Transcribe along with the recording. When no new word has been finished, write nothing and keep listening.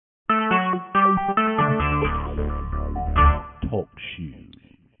Shoes.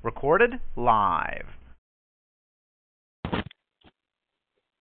 Recorded live.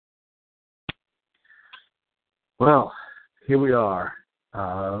 Well, here we are.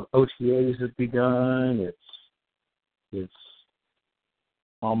 OTAs have begun. It's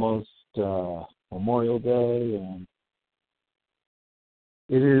almost Memorial Day, and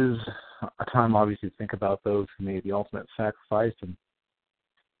it is a time, obviously, to think about those who made the ultimate sacrifice. And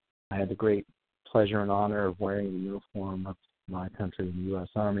I had the great pleasure and honor of wearing the uniform of my country, the U.S.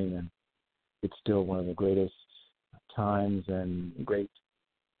 Army, and it's still one of the greatest times and great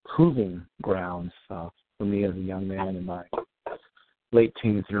proving grounds for me as a young man in my late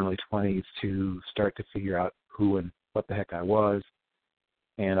teens and early 20s to start to figure out who and what the heck I was.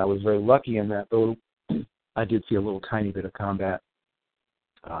 And I was very lucky in that, though I did see a little tiny bit of combat,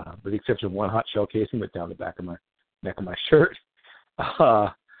 with the exception of one hot shell casing went down the back of my neck of my shirt.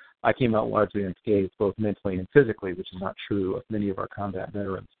 I came out largely unscathed, both mentally and physically, which is not true of many of our combat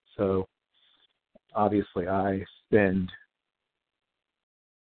veterans. So obviously I spend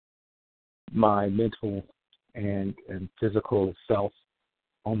my mental and physical self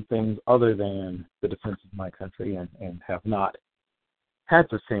on things other than the defense of my country, and have not had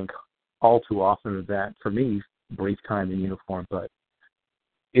to think all too often of that, for me, brief time in uniform. But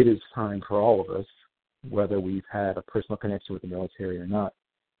it is time for all of us, whether we've had a personal connection with the military or not,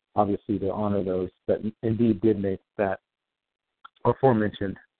 obviously to honor those that indeed did make that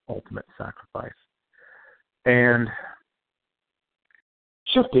aforementioned ultimate sacrifice. And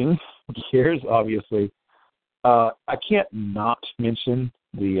shifting gears, obviously, I can't not mention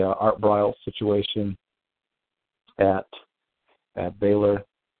the Art Briles situation at Baylor.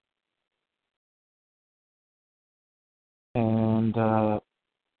 And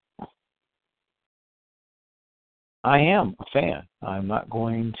I am a fan. I'm not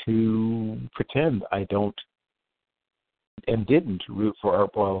going to pretend I don't and didn't root for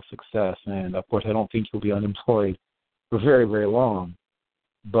Art Briles' success. And, of course, I don't think he'll be unemployed for very, very long.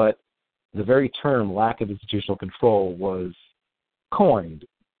 But the very term lack of institutional control was coined,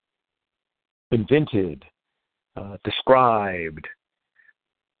 invented, described,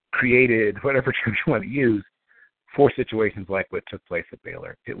 created, whatever term you want to use, for situations like what took place at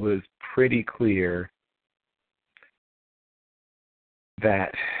Baylor. It was pretty clear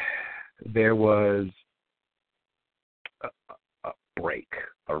that there was a break,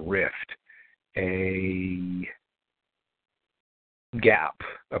 a rift, a gap.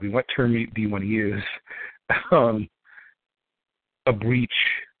 I mean, what term do you want to use? A breach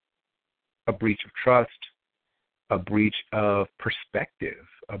of trust, a breach of perspective,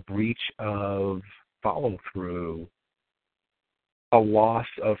 a breach of follow-through, a loss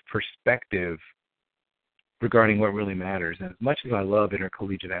of perspective regarding what really matters. And as much as I love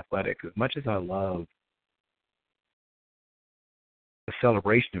intercollegiate athletics, as much as I love the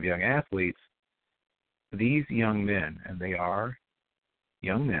celebration of young athletes, these young men, and they are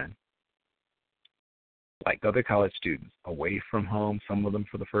young men, like other college students, away from home, some of them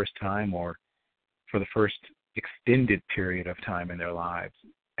for the first time or for the first extended period of time in their lives.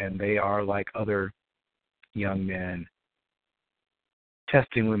 And they are like other young men,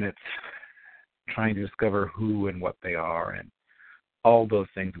 testing limits, trying to discover who and what they are, and all those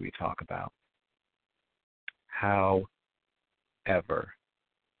things we talk about. However,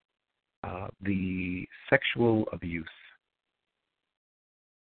 the sexual abuse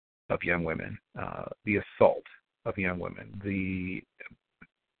of young women, the assault of young women, the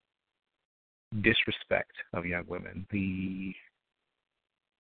disrespect of young women, the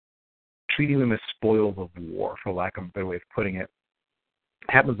treating them as spoils of war, for lack of a better way of putting it,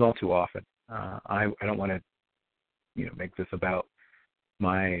 happens all too often. I don't want to, make this about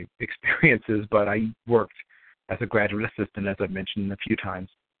my experiences, but I worked as a graduate assistant, as I've mentioned a few times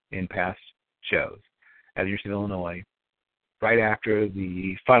in past shows, at the University of Illinois, right after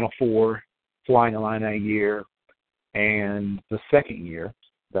the Final Four Flying Illini year and the second year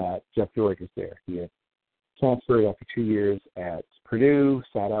that Jeff George was there. He had transferred after 2 years at Purdue,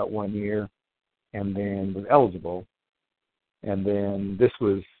 sat out 1 year, and then was eligible. And then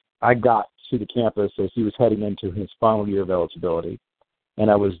I got to the campus as he was heading into his final year of eligibility, and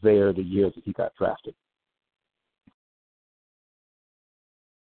I was there the year that he got drafted.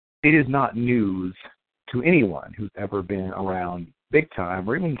 It is not news to anyone who's ever been around big time,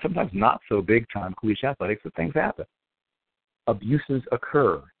 or even sometimes not so big time collegiate athletics, that things happen. Abuses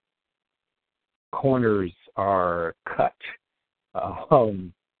occur. Corners are cut.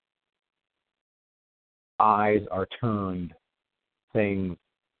 Eyes are turned. Things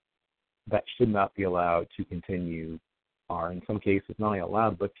that should not be allowed to continue are, in some cases, not only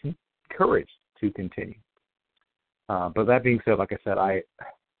allowed, but encouraged to continue. But that being said, like I said,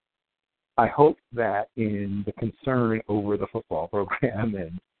 I hope that in the concern over the football program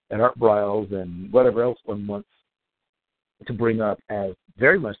and Art Briles and whatever else one wants to bring up as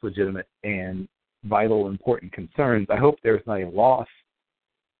very much legitimate and vital, important concerns, I hope there's not a loss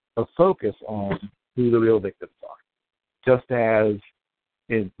of focus on who the real victims are. Just as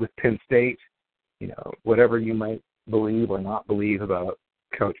with Penn State, whatever you might believe or not believe about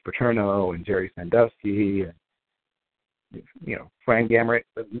Coach Paterno and Jerry Sandusky and Frank Gamert,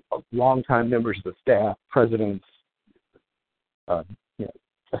 longtime members of the staff, presidents,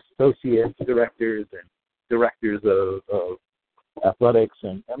 associate directors and directors of athletics,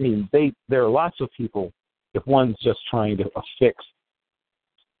 and there are lots of people. If one's just trying to affix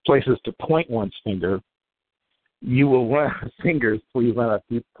places to point one's finger, you will run out of fingers before you run out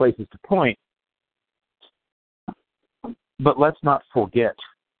of places to point. But let's not forget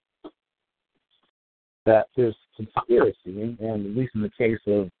that there's conspiracy, and at least in the case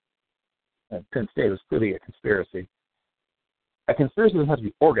of Penn State, it was clearly a conspiracy. A conspiracy doesn't have to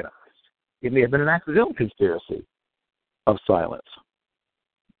be organized. It may have been an accidental conspiracy of silence.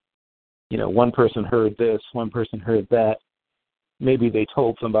 One person heard this, one person heard that. Maybe they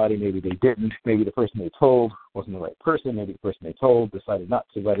told somebody, maybe they didn't. Maybe the person they told wasn't the right person. Maybe the person they told decided not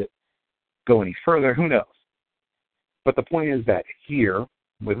to let it go any further. Who knows? But the point is that here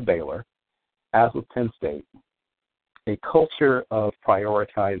with Baylor, as with Penn State, a culture of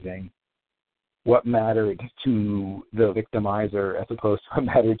prioritizing what mattered to the victimizer as opposed to what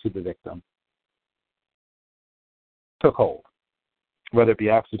mattered to the victim took hold, whether it be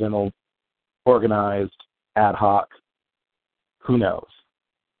accidental, organized, ad hoc. Who knows?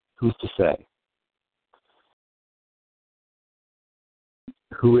 Who's to say?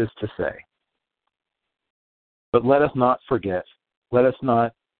 Who is to say? But let us not forget, let us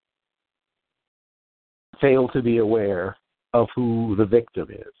not fail to be aware of who the victim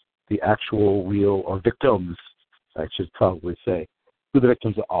is, the actual real, or victims, I should probably say, who the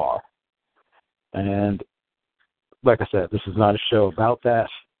victims are. And like I said, this is not a show about that,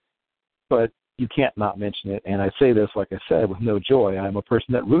 but you can't not mention it. And I say this, like I said, with no joy. I'm a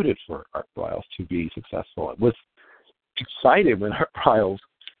person that rooted for Art Briles to be successful. I was excited when Art Briles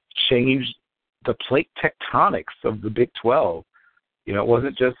changed the plate tectonics of the Big 12. It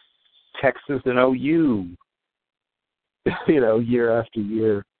wasn't just Texas and OU, year after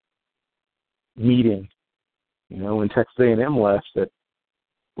year meeting. When Texas A&M left, it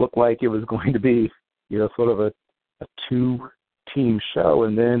looked like it was going to be, sort of a two-team show,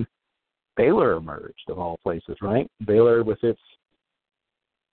 and then Baylor emerged, of all places, right? Baylor with its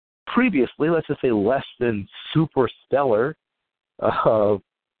previously, let's just say, less than super stellar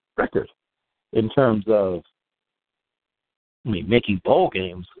record in terms of, making bowl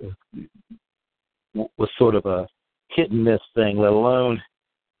games was sort of a hit and miss thing, let alone,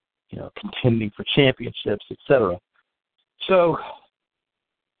 contending for championships, etc. So,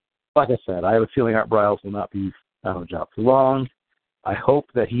 like I said, I have a feeling Art Briles will not be out of the job for long. I hope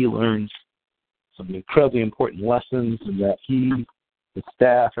that he learns some incredibly important lessons and that he, the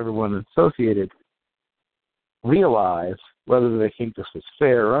staff, everyone associated, realize, whether they think this was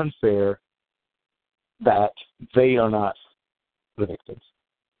fair or unfair, that they are not the victims.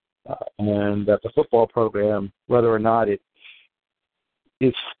 And that the football program, whether or not it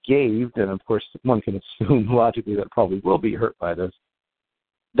is scathed, and of course one can assume logically that it probably will be hurt by this,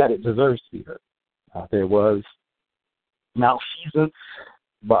 that it deserves to be hurt. There was malfeasance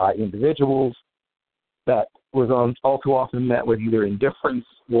by individuals that was all too often met with either indifference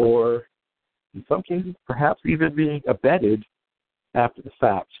or, in some cases, perhaps even being abetted after the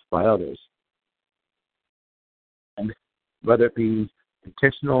fact by others. And whether it be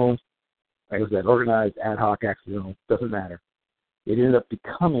intentional, like I said, organized, ad hoc, accidental, doesn't matter. It ended up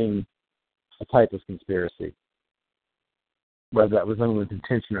becoming a type of conspiracy, whether that was anyone's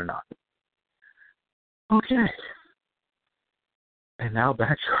intention or not. Okay. And now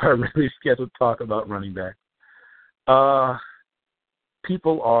back to our really scheduled talk about running back.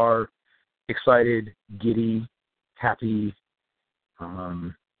 People are excited, giddy, happy,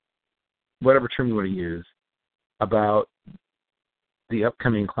 whatever term you want to use, about the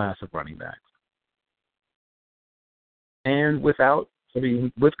upcoming class of running backs. And with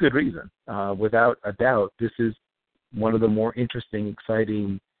good reason. Without a doubt, this is one of the more interesting,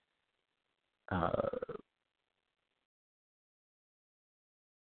 exciting,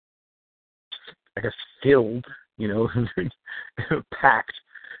 filled, packed,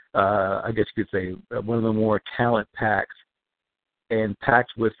 I guess you could say, one of the more talent-packed and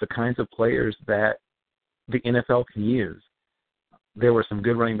packed with the kinds of players that the NFL can use. There were some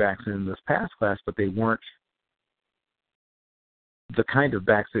good running backs in this past class, but they weren't the kind of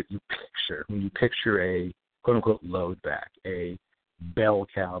backs that you picture when you picture a quote-unquote load back, a bell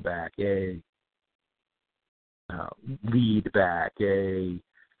cow back, a lead back, a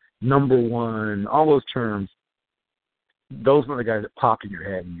number one, all those terms, those were the guys that popped in your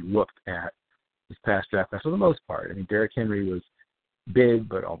head when you looked at this past draft class for the most part. I mean, Derrick Henry was big,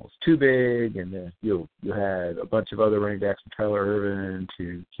 but almost too big, and then you had a bunch of other running backs from Tyler Ervin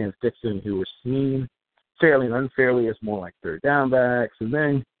to Kenneth Dixon who were seen fairly and unfairly as more like third down backs, and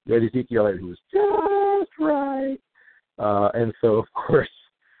then you had Ezekiel Elliott who was just right, and so of course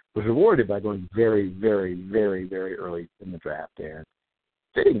was rewarded by going very, very, very, very early in the draft, and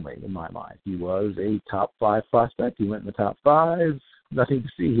fittingly, in my mind, he was a top 5 prospect. He went in the top 5. Nothing to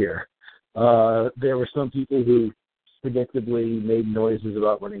see here. There were some people who predictably made noises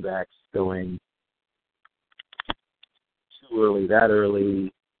about running backs going too early, that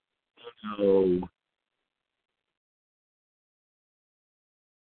early.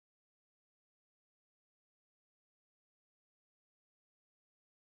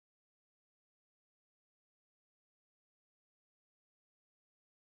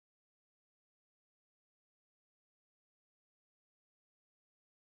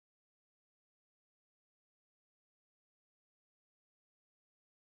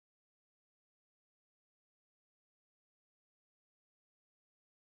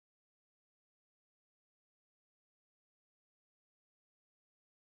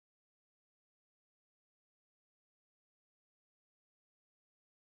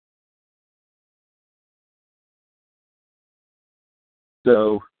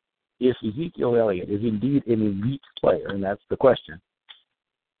 So if Ezekiel Elliott is indeed an elite player, and that's the question.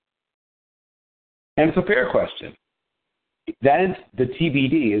 And it's a fair question. That is the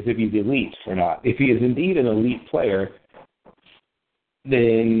TBD, is if he's elite or not. If he is indeed an elite player,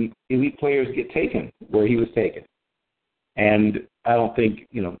 then elite players get taken where he was taken. And I don't think,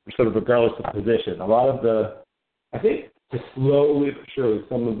 sort of regardless of position, I think just slowly but surely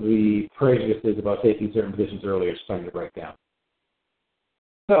some of the prejudices about taking certain positions early are starting to break down.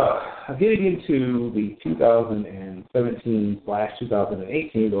 So, getting into the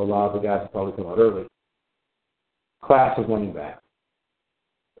 2017/2018, though a lot of the guys have probably come out early, class of running back.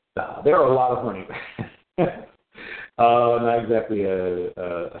 There are a lot of running backs. Not exactly a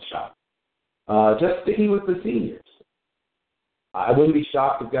shock. Just sticking with the seniors. I wouldn't be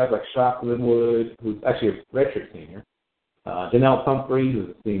shocked if guys like Shock Linwood, who's actually a redshirt senior, Donnell Pumphrey, who's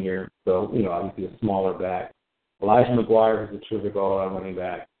a senior, so, obviously a smaller back, Elijah McGuire, who's a terrific all-around running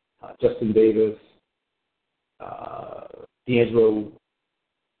back, Justin Davis, D'Angelo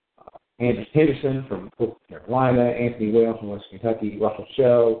Henderson from North Carolina, Anthony Wales from West Kentucky, Russell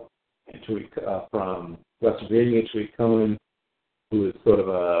Shell, and Tariq from West Virginia, Tariq Cohen, who is sort of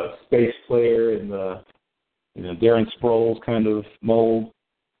a space player in the Darren Sproles kind of mold.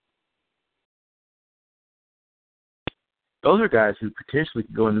 Those are guys who potentially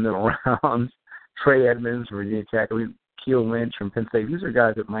could go in the middle rounds. Trey Edmonds from Virginia Tech, Keel Lynch from Penn State. These are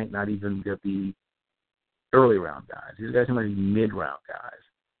guys that might not even be early round guys. These are guys who might be mid-round guys.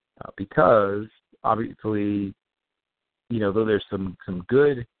 Because, obviously, though there's some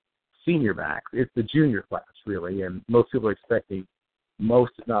good senior backs, it's the junior class, really, and most people are expecting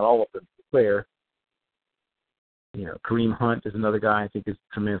most, if not all of them, to declare. Kareem Hunt is another guy I think is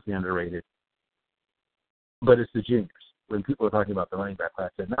tremendously underrated. But it's the juniors. When people are talking about the running back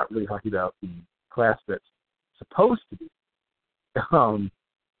class, they're not really talking about the class that's supposed to be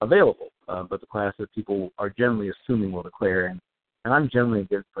available, but the class that people are generally assuming will declare. And I'm generally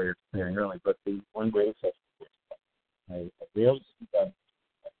against players declaring early, but the one great exception is I rarely see that.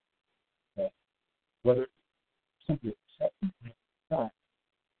 Whether it's simply exception or not,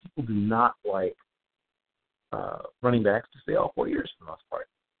 people do not like running backs to stay all 4 years for the most part.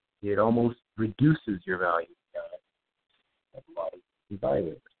 It almost reduces your value of a lot of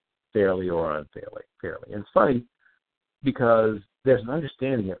evaluators, fairly or unfairly. And it's funny because there's an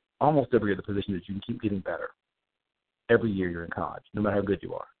understanding at almost every other position that you can keep getting better every year you're in college, no matter how good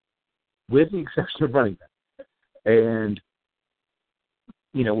you are, with the exception of running back. And,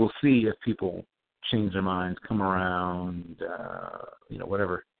 we'll see if people change their minds, come around,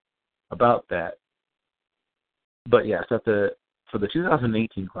 whatever about that. But, yes, for the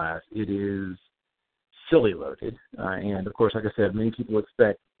 2018 class, it is silly loaded. And, of course, like I said, many people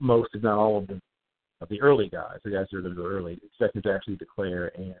expect most, if not all of them, of the early guys, the guys who are going to go early, expect them to actually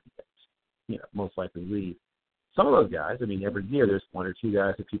declare and, most likely leave. Some of those guys, every year there's one or two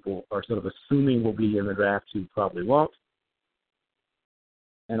guys that people are sort of assuming will be in the draft who probably won't.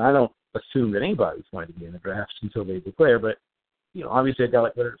 And I don't assume that anybody's going to be in the draft until they declare. But, obviously a guy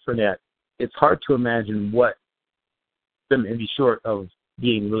like Leonard Fournette, it's hard to imagine what maybe short of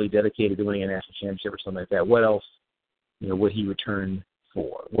being really dedicated to winning a national championship or something like that, what else, would he return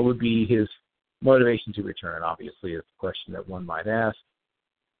for? What would be his motivation to return? Obviously, is a question that one might ask.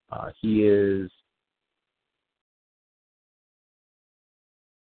 He is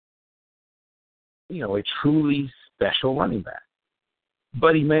a truly special running back.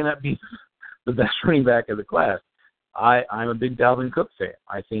 But he may not be the best running back of the class. I'm a big Dalvin Cook fan.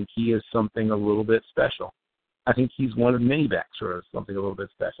 I think he is something a little bit special. I think he's one of many backs or something a little bit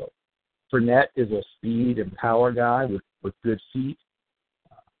special. Fournette is a speed and power guy with good feet.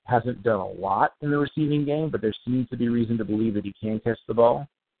 Hasn't done a lot in the receiving game, but there seems to be reason to believe that he can catch the ball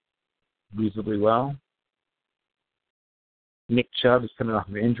reasonably well. Nick Chubb is coming off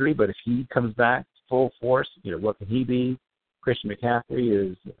of injury, but if he comes back full force, what can he be? Christian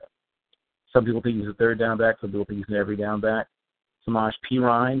McCaffrey is, some people think he's a third down back, some people think he's an every down back. Samaj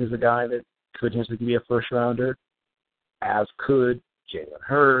Pirine is a guy that could potentially be a first rounder, as could Jalen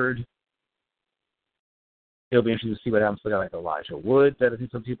Hurd. It'll be interesting to see what happens to a guy like Elijah Wood that I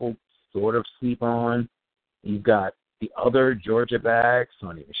think some people sort of sleep on. You've got the other Georgia backs,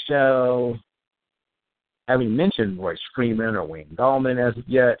 Sonny Michel. I haven't mentioned Royce Freeman or Wayne Gallman as of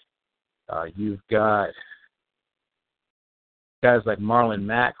yet. You've got guys like Marlon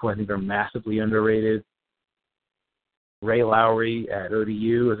Mack, who I think are massively underrated. Ray Lowry at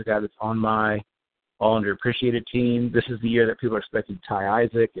ODU is a guy that's on my all underappreciated team. This is the year that people are expecting Ty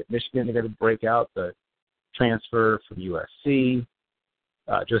Isaac at Michigan to get a breakout, the transfer from USC.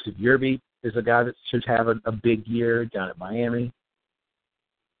 Joseph Yerby is a guy that should have a big year down at Miami.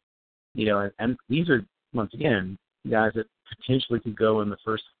 And these are, once again, guys that potentially could go in the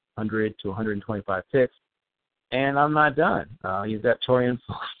first 100 to 125 picks. And I'm not done. You've got Torian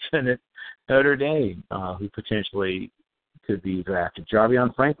Fulton at Notre Dame, who potentially could be drafted.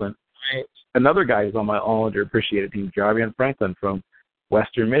 Jarvion Franklin, another guy who's on my all underappreciated team, Jarvion Franklin from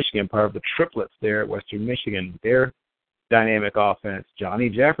Western Michigan, part of the triplets there at Western Michigan. Their dynamic offense. Johnny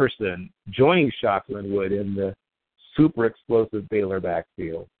Jefferson joining Shock Linwood in the super explosive Baylor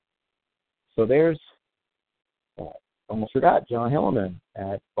backfield. So there's, almost forgot, John Hillman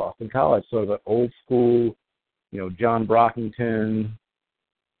at Boston College, sort of an old school, John Brockington,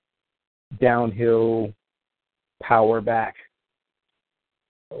 downhill power back.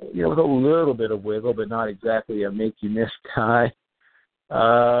 With a little bit of wiggle, but not exactly a make-you-miss guy.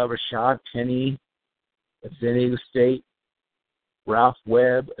 Rashad Penny at San Diego State. Ralph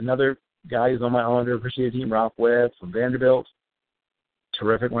Webb, another guy who's on my all underappreciated team, Ralph Webb from Vanderbilt.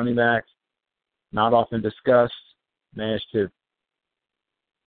 Terrific running back. Not often discussed. Managed to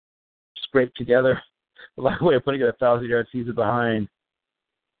scrape together a lot of way of putting a 1,000-yard season behind,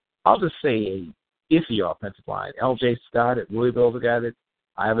 I'll just say, a iffy offensive line. L.J. Scott at Louisville is a guy that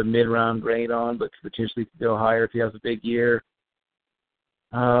I have a mid-round grade on, but could potentially go higher if he has a big year.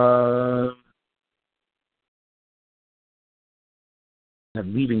 I'm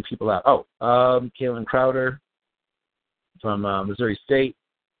leaving people out. Kalen Crowder from Missouri State,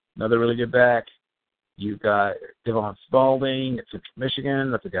 another really good back. You've got Devon Spalding at Central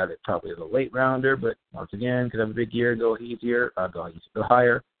Michigan. That's a guy that probably is a late rounder, but once again, could have a big year, go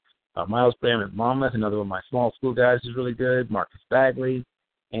higher. Miles Graham at Monmouth, another one of my small school guys who's really good. Marcus Bagley.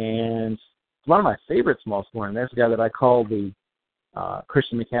 And one of my favorite small school runners, that's a guy that I call the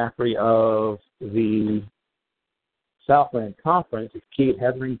Christian McCaffrey of the Southland Conference, is Kate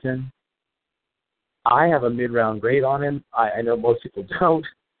Hetherington. I have a mid-round grade on him. I know most people don't.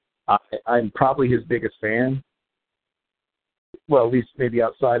 I'm probably his biggest fan. Well, at least maybe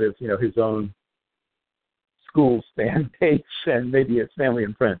outside of, his own school's fan base and maybe his family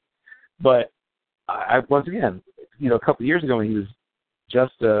and friends. But I once again, a couple of years ago when he was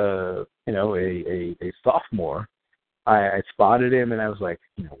just a sophomore, I spotted him and I was like,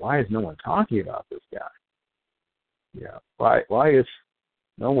 why is no one talking about this guy? Why is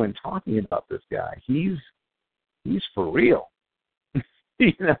no one talking about this guy? He's for real.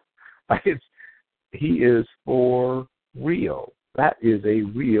 He is for real. That is a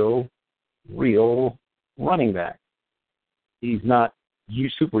real running back. He's not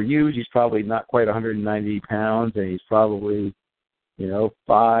super huge. He's probably not quite 190 pounds, and he's probably,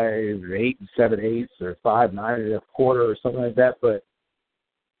 5'8" 7/8" or 5'9" and a quarter or something like that. But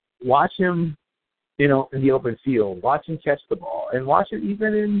watch him, in the open field. Watch him catch the ball, and watch him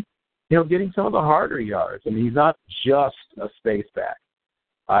even in, getting some of the harder yards. I mean, he's not just a space back.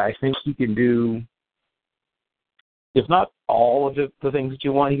 I think he can do, if not all of the things that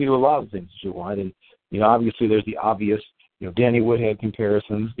you want, he can do a lot of the things that you want. And, obviously there's the obvious, Danny Woodhead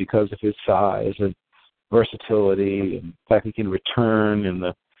comparisons because of his size and versatility and the fact he can return and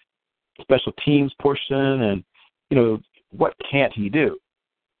the special teams portion. And, what can't he do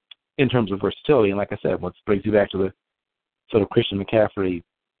in terms of versatility? And like I said, what brings you back to the sort of Christian McCaffrey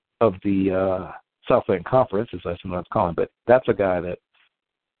of the Southland Conference, as I sometimes call him. But that's a guy that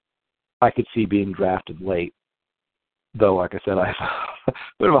I could see being drafted late. Though, like I said, I have a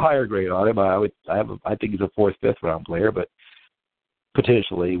bit of a higher grade on him. I think he's a fourth, fifth round player, but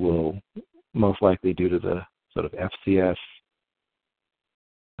potentially will most likely, due to the sort of FCS,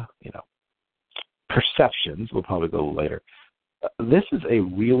 perceptions, will probably go later. This is a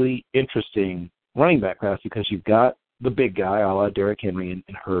really interesting running back class because you've got the big guy, a la Derrick Henry and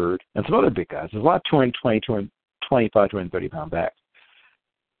Hurd, and some other big guys. There's a lot of 225, 230-pound backs.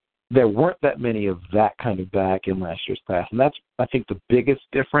 There weren't that many of that kind of back in last year's class. And that's, I think, the biggest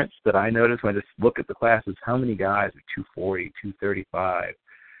difference that I noticed when I just look at the class is how many guys are 240, 235,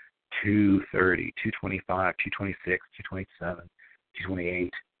 230, 225, 226, 227,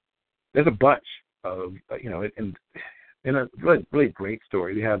 228. There's a bunch of, in a really, really great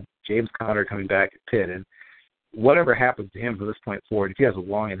story. We have James Conner coming back at Pitt, and whatever happens to him from this point forward, if he has a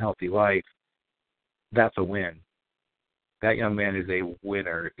long and healthy life, that's a win. That young man is a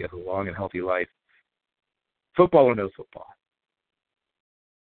winner if he has a long and healthy life. Football or no football.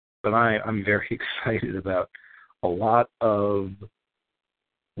 But I'm very excited about a lot of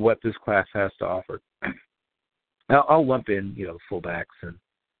what this class has to offer. Now, I'll lump in, fullbacks and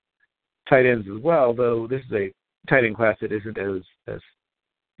tight ends as well, though this is a tight end class that isn't as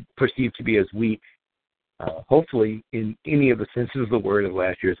perceived to be as weak, hopefully, in any of the senses of the word of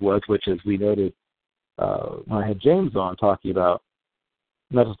last year's was, which, as we noted, when I had James on talking about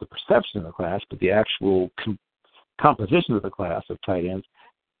not just the perception of the class, but the actual composition of the class of tight ends,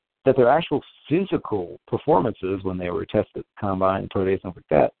 that their actual physical performances when they were tested at the combine, pro days, stuff like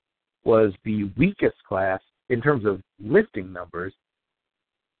that, was the weakest class in terms of lifting numbers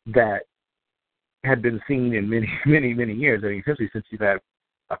that had been seen in many, many, many years. I mean, essentially since you've had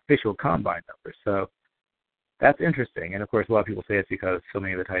official combine numbers. So that's interesting. And, of course, a lot of people say it's because so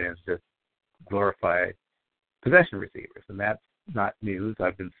many of the tight ends just glorified possession receivers, and that's not news.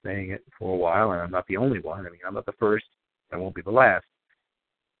 I've been saying it for a while, and I'm not the only one. I mean, I'm not the first. I won't be the last.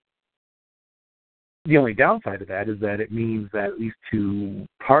 The only downside of that is that it means that at least to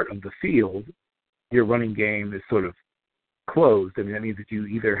part of the field, your running game is sort of closed. I mean, that means that you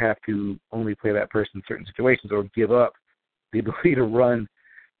either have to only play that person in certain situations or give up the ability to run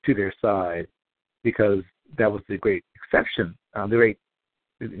to their side, because that was the great exception.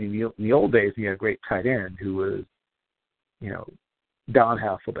 In the old days, you had a great tight end who was, Don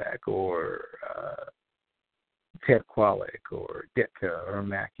Hasselbeck or Ted Kwolek or Ditka or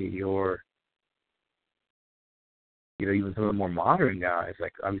Mackey or, even some of the more modern guys,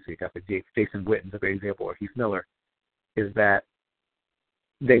 like obviously you got the Jason Witten's a great example, or Heath Miller, is that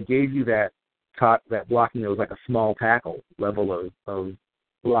they gave you that blocking that was like a small tackle level of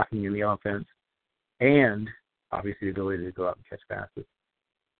blocking in the offense, and obviously the ability to go out and catch passes.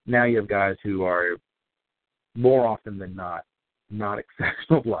 Now you have guys who are more often than not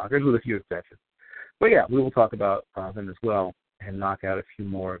exceptional blockers, with a few exceptions. But yeah, we will talk about them as well and knock out a few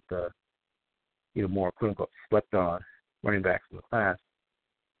more of the, more quote unquote slept on running backs in the class.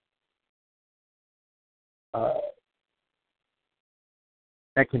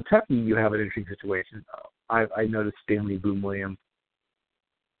 At Kentucky, you have an interesting situation. I noticed Stanley Boom Williams,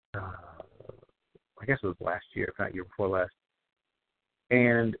 I guess it was last year, if not year before last.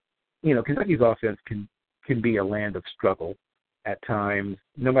 And, Kentucky's offense can be a land of struggle at times,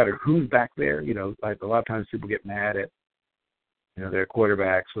 no matter who's back there. Like a lot of times people get mad at, their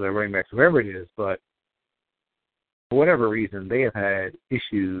quarterbacks or their running backs, whoever it is, but for whatever reason, they have had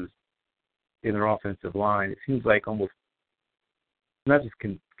issues in their offensive line. It seems like almost, not just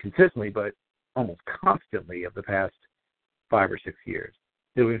consistently, but almost constantly of the past 5 or 6 years.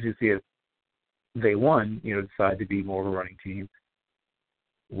 It was to see if they, one, decide to be more of a running team,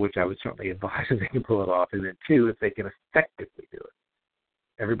 which I would certainly advise if they can pull it off, and then two, if they can effectively do it.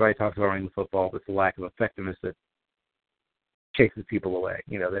 Everybody talks about running the football, but it's the lack of effectiveness that chases people away,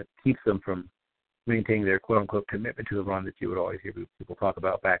 that keeps them from maintaining their quote-unquote commitment to the run that you would always hear people talk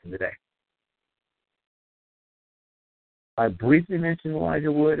about back in the day. I briefly mentioned Elijah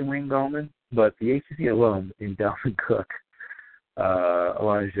Wood and Wayne Gallman, but the ACC alone in Dalvin Cook,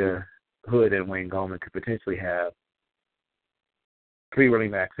 Elijah Hood, and Wayne Gallman could potentially have 3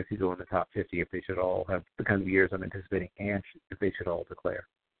 running backs if you go in the top 50, if they should all have the kind of years I'm anticipating, and if they should all declare.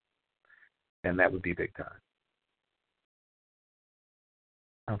 And that would be big time.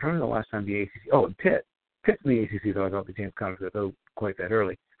 I'm trying to remember the last time the ACC. Oh, and Pitt. Pitt's in the ACC, though I don't think James Conner could go quite that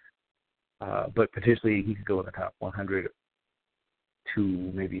early. But potentially he could go in the top 100 to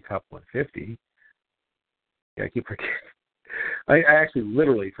maybe top 150. Yeah, I keep forgetting. I actually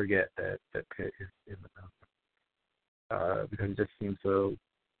literally forget that Pitt is in the mountain because it just seems so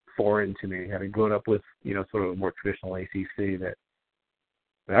foreign to me, having grown up with, sort of a more traditional ACC that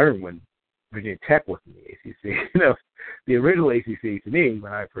I remember when Virginia Tech was in the ACC. The original ACC to me,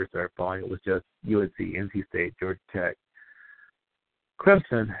 when I first started following it, was just UNC, NC State, Georgia Tech,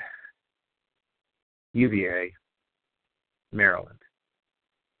 Clemson, UVA, Maryland.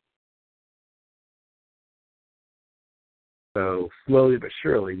 So slowly but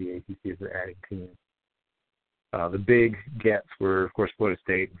surely, the ACCs are adding teams. The big gets were, of course, Florida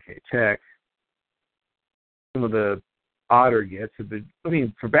State and K Tech. Some of the odder gets have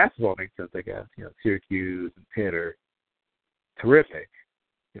been, for basketball it makes sense, I guess. Syracuse and Pitt are terrific,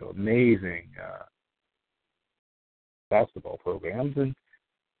 amazing basketball programs and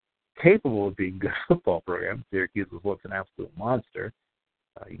capable of being good football programs. Syracuse was once an absolute monster.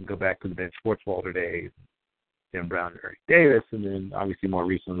 You can go back to the Ben Schwartzwalder days, Jim Brown and Ernie Davis, and then obviously more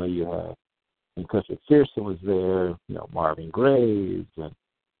recently you have, and Cliff McPherson was there, Marvin Graves and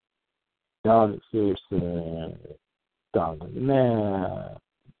Don McPherson, Donovan McNabb,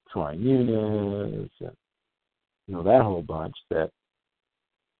 Troy Nunes, and that whole bunch that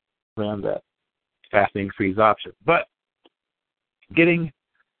ran that fascinating freeze option. But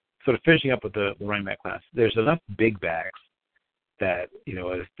finishing up with the running back class, there's enough big backs that,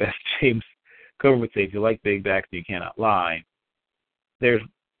 as James Coburn would say, if you like big backs, you cannot lie. There's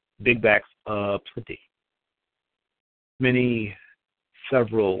big backs plenty. Many,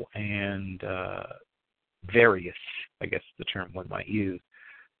 several, and various, I guess the term one might use,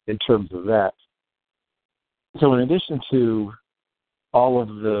 in terms of that. So in addition to all of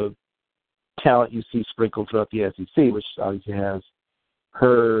the talent you see sprinkled throughout the SEC, which obviously has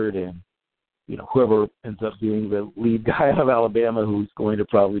Hurd and, whoever ends up being the lead guy out of Alabama, who's going to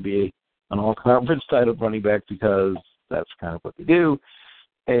probably be an all-conference title running back because that's kind of what they do.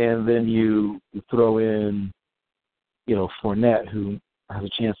 And then you throw in, Fournette, who has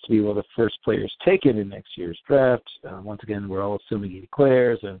a chance to be one of the first players taken in next year's draft. Once again, we're all assuming he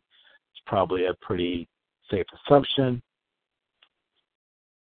declares, and it's probably a pretty safe assumption.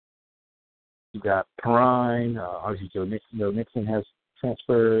 You've got Perrine. Obviously, Joe Nixon has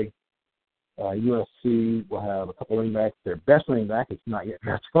transferred. USC will have a couple running backs. Their best running back is not yet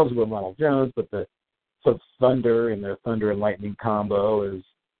drafted, Ronald Jones, but the sort of Thunder and their Thunder and Lightning combo is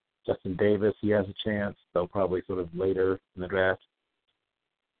Justin Davis. He has a chance, though probably sort of later in the draft.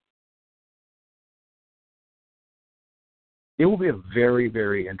 It will be a very,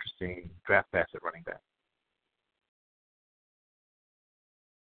 very interesting draft class at running back.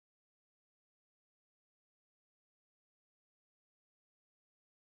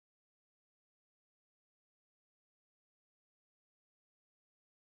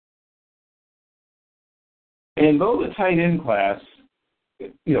 And though the tight end class,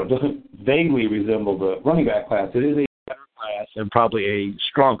 doesn't vaguely resemble the running back class, it is a better class and probably a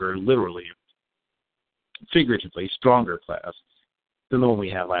stronger, literally, figuratively stronger class than the one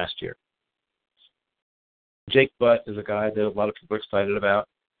we had last year. Jake Butt is a guy that a lot of people are excited about,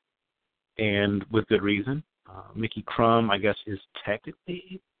 and with good reason. Mickey Crum, I guess, is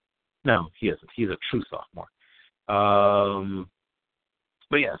technically... No, he isn't. He's a true sophomore.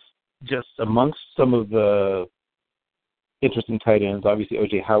 But yes, just amongst some of the interesting tight ends, obviously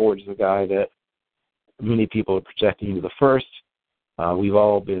O.J. Howard is a guy that many people are projecting into the first. We've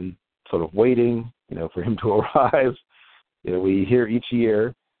all been sort of waiting, for him to arrive. We hear each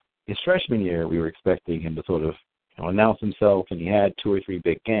year, his freshman year, we were expecting him to sort of announce himself, and he had 2 or 3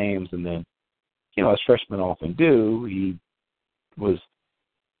 big games, and then, as freshmen often do, he was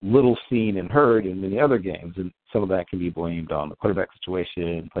little seen and heard in many other games, and some of that can be blamed on the quarterback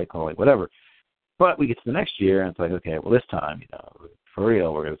situation, play calling, whatever. But we get to the next year, and it's like, okay, well, this time, for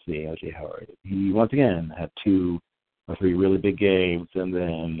real, we're going to see O.J. Howard. He, once again, had 2 or 3 really big games, and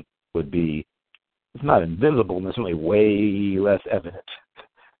then would be, it's not invisible, necessarily way less evident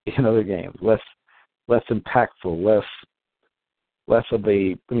in other games, less impactful, less of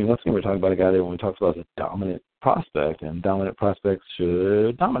a, once again, we're talking about a guy that when we talked about as a dominant prospect, and dominant prospects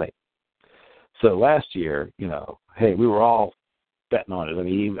should dominate. So last year, hey, we were all betting on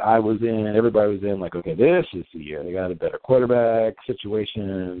it. I was in, everybody was in, like, okay, this is the year. They got a better quarterback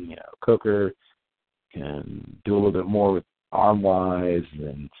situation. Coker can do a little bit more with arm-wise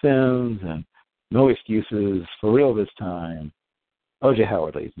than Sims, and no excuses, for real this time. O.J.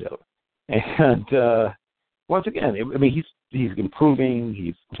 Howard, ladies and gentlemen. And once again, he's improving.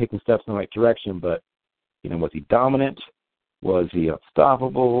 He's taking steps in the right direction, but, was he dominant? Was he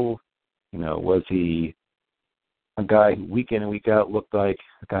unstoppable? Was he a guy who week in and week out looked like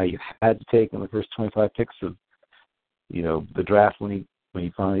a guy you had to take in the first 25 picks of the draft when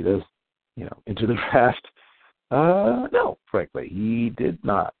he finally does, enter the draft. No, frankly, he did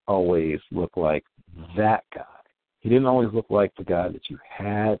not always look like that guy. He didn't always look like the guy that you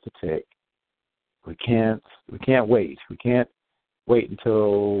had to take. We can't wait. We can't wait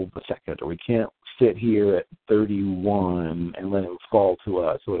until the second, or we can't sit here at 31 and let him fall to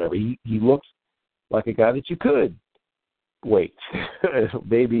us or whatever. He looks like a guy that you could wait,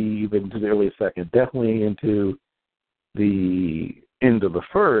 maybe even to the early second, definitely into the end of the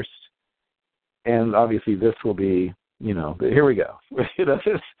first. And obviously this will be, here we go.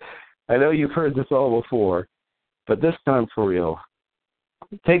 I know you've heard this all before, but this time for real.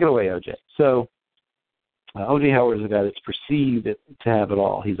 Take it away, OJ. So O.J. Howard is a guy that's perceived to have it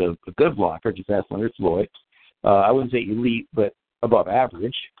all. He's a good blocker, just ask Leonard Floyd. I wouldn't say elite, but above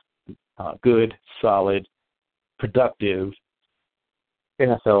average. Good, solid, productive,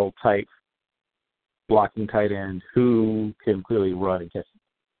 NFL-type blocking tight end who can clearly run and catch.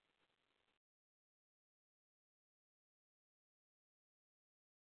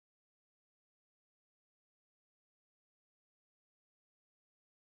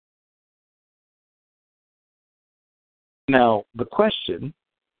 Now, the question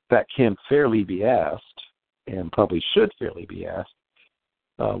that can fairly be asked, and probably should fairly be asked,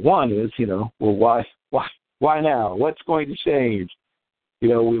 one is, well, why now? What's going to change?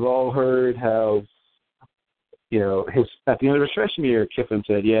 We've all heard how, at the end of his freshman year, Kiffin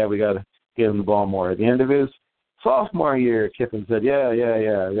said, yeah, we got to give him the ball more. At the end of his sophomore year, Kiffin said, yeah,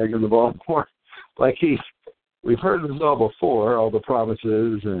 got to give him the ball more. We've heard this all before, all the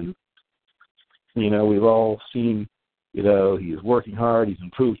promises, and, we've all seen, he's working hard, he's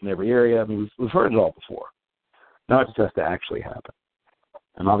improved in every area. I mean, we've heard it all before. Now it just has to actually happen.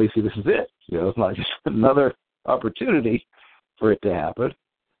 And obviously this is it. It's not just another opportunity for it to happen.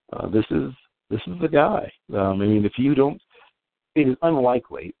 This is the guy. If you don't, it is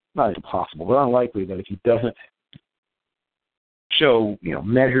unlikely, not impossible, but unlikely that if he doesn't show,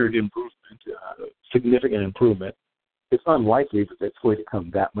 measured improvement, significant improvement, it's unlikely that it's going to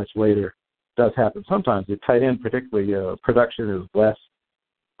come that much later. It does happen sometimes. At tight end, particularly, production is less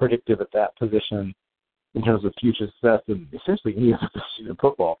predictive at that position in terms of future success than essentially any other position in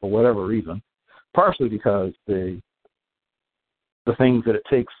football for whatever reason, partially because the things that it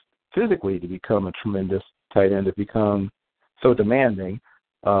takes physically to become a tremendous tight end have become so demanding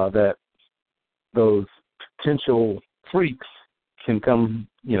that those potential freaks can come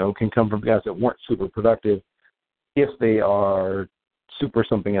from guys that weren't super productive if they are super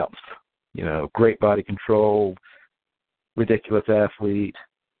something else. Great body control, ridiculous athlete,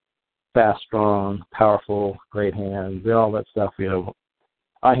 fast, strong, powerful, great hands, and all that stuff,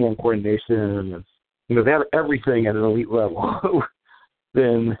 eye-hand coordination, and, they have everything at an elite level,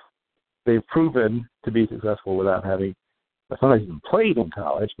 then they've proven to be successful without having, sometimes even played in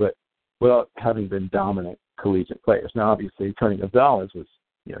college, but without having been dominant collegiate players. Now, obviously, Tony Gonzalez was,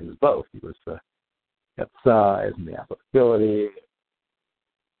 he was both. He was got the size and the athletic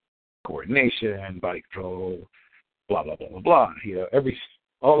coordination, body control, blah, blah, blah, blah, blah.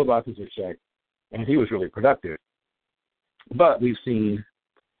 All the boxes are checked, and he was really productive. But we've seen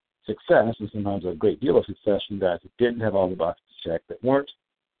success, and sometimes a great deal of success from guys that didn't have all the boxes checked, that weren't,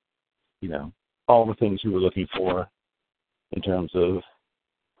 all the things you were looking for in terms of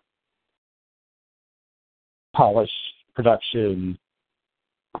polish, production,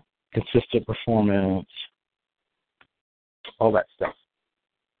 consistent performance, all that stuff.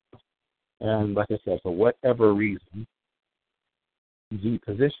 And like I said, for whatever reason, the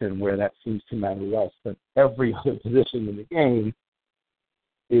position where that seems to matter less than every other position in the game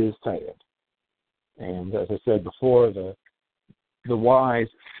is tight end. And as I said before, the whys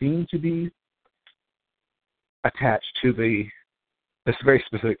seem to be attached to this very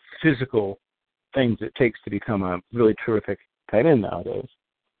specific physical things it takes to become a really terrific tight end nowadays.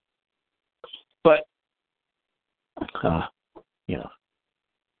 But,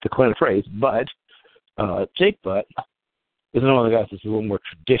 to coin a phrase, Jake Butt is one of the guys that's a little more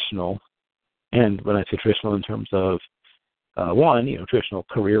traditional, and when I say traditional in terms of, traditional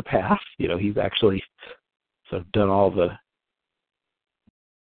career path, he's actually sort of done all the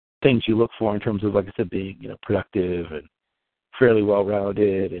things you look for in terms of, like I said, being, productive and fairly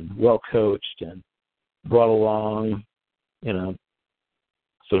well-rounded and well-coached and brought along,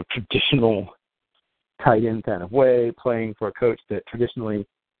 sort of traditional tight end kind of way, playing for a coach that traditionally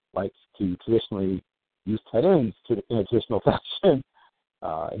likes to use tight ends in a traditional fashion.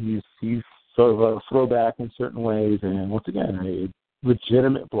 He's sort of a throwback in certain ways, and once again, a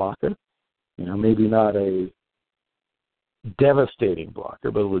legitimate blocker. Maybe not a devastating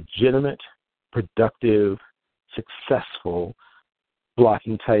blocker, but a legitimate, productive, successful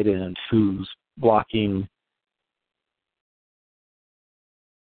blocking tight end who's blocking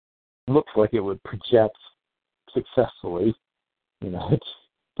looks like it would project successfully, it's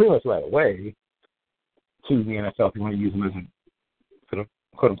pretty much right away to the NFL if you want to use him as a sort of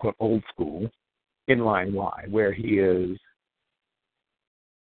quote-unquote old school inline wide, where he is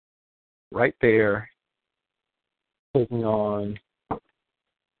right there taking on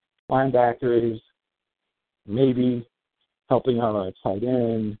linebackers, maybe helping out on a tight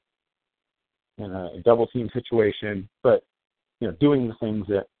end in a double team situation, but doing the things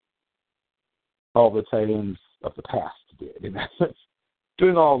that all the tight ends of the past did. In that sense,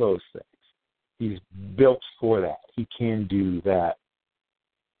 doing all those things. He's built for that. He can do that.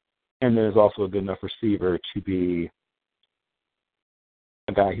 And there's also a good enough receiver to be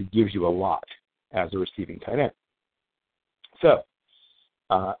a guy who gives you a lot as a receiving tight end. So,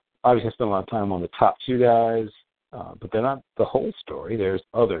 obviously I spent a lot of time on the top two guys, but they're not the whole story. There's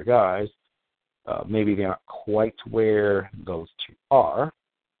other guys. Maybe they aren't quite where those two are,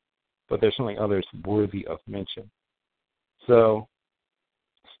 but there's certainly others worthy of mention. So,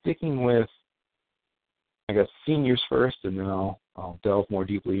 sticking with, I guess, seniors first, and then I'll delve more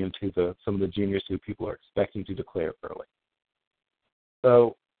deeply into some of the juniors who people are expecting to declare early.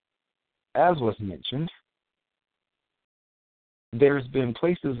 So, as was mentioned, there's been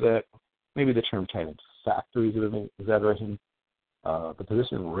places that maybe the term tight end factories have been exaggerating. The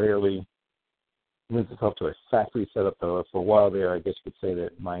position rarely lends itself to a factory setup, though. For a while there, I guess you could say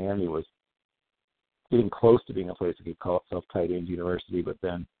that Miami was getting close to being a place that could call itself tight end university, but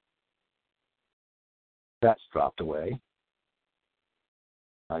then that's dropped away.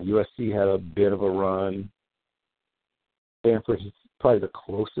 USC had a bit of a run. Stanford is probably the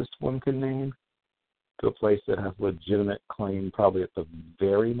closest one can name to a place that has legitimate claim probably at the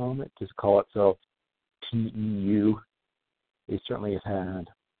very moment to call itself TEU. They certainly have had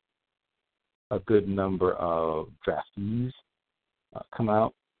a good number of draftees come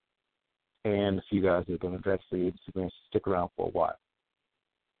out, and a few guys that have been in draft leagues who are going to stick around for a while,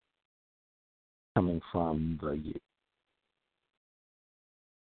 coming from the U.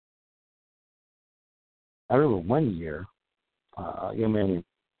 I remember one year, a young man named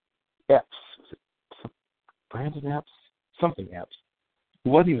Epps, Brandon Epps, something Epps, who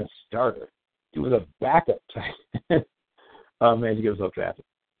wasn't even a starter. He was a backup type. Man, he gets up drafted.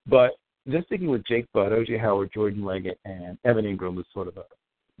 But just sticking with Jake Butt, O.J. Howard, Jordan Leggett, and Evan Ingram was sort of a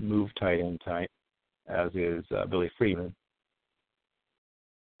move tight end type, as is Billy Freeman.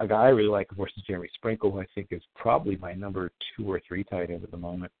 A guy I really like, of course, is Jeremy Sprinkle, who I think is probably my number 2 or 3 tight end at the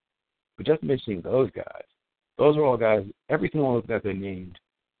moment. But just mentioning those guys, those are all guys, every single one that they named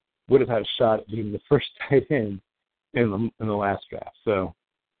would have had a shot at being the first tight end in the last draft. So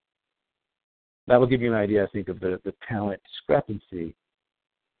that will give you an idea, I think, of the talent discrepancy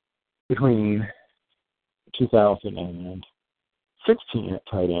between 2016 at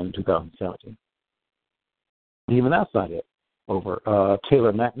tight end and 2017. And even that's not it. Over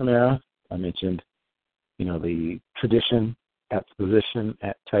Taylor McNamara, I mentioned, the tradition at the position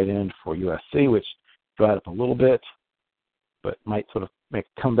at tight end for USC, which dried up a little bit, but might sort of make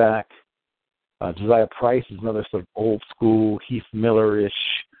a comeback. Josiah Price is another sort of old school Heath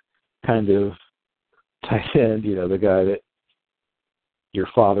Miller-ish kind of tight end, the guy that your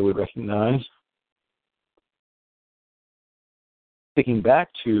father would recognize. Thinking back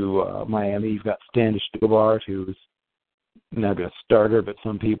to Miami, you've got Standish Dugard, who's not a starter, but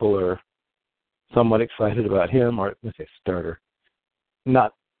some people are somewhat excited about him, or let's say starter,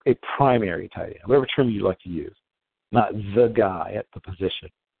 not a primary tight end, whatever term you like to use, not the guy at the position.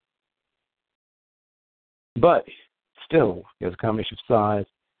 But still, he has a combination of size,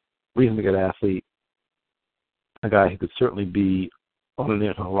 reasonably good athlete, a guy who could certainly be on an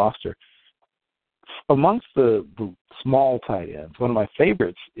NFL roster. Amongst the small tight ends, one of my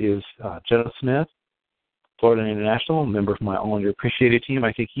favorites is Joe Smith, Florida International, member of my all-underappreciated team.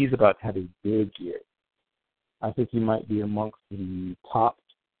 I think he's about to have a big year. I think he might be amongst the top,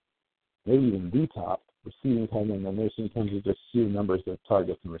 maybe even the top, receiving tight end in the nation in terms of just sheer numbers of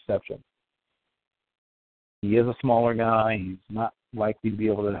targets and receptions. He is a smaller guy. He's not likely to be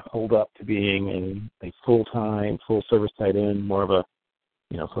able to hold up to being a full-time, full-service tight end, more of a,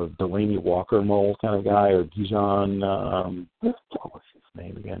 sort of Delaney Walker mold kind of guy, or Dijon, what's his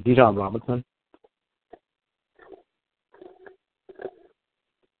name again? Dijon Robinson.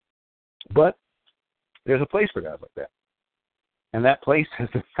 But there's a place for guys like that. And that place has,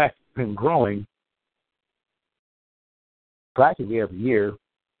 in fact, been growing practically every year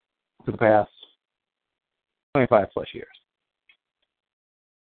for the past 25 plus years.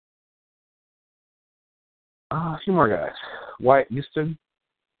 A few more guys. Wyatt Houston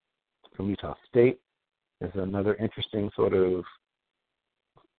from Utah State is another interesting sort of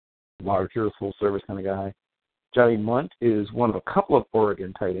larger, full-service kind of guy. Johnny Munt is one of a couple of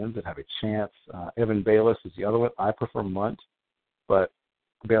Oregon tight ends that have a chance. Evan Bayless is the other one. I prefer Munt, but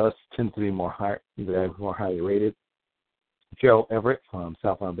Bayless tends to be more highly rated. Joe Everett from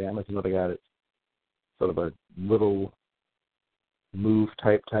South Alabama is another guy that's sort of a little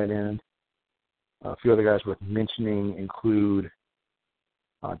move-type tight end. A few other guys worth mentioning include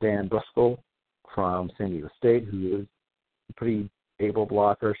Dan Driscoll from San Diego State, who is a pretty able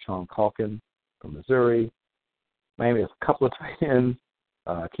blocker. Sean Calkin from Missouri. Miami has a couple of tight ends.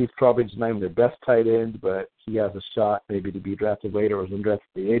 Keith Trowbridge is not even their best tight end, but he has a shot maybe to be drafted later or as undrafted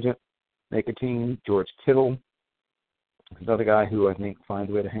free agent. Make a team. George Kittle is another guy who I think finds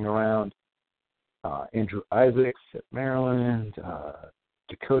a way to hang around. Andrew Isaacs at Maryland.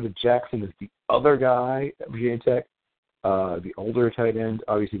 Dakota Jackson is the other guy at Virginia Tech, the older tight end.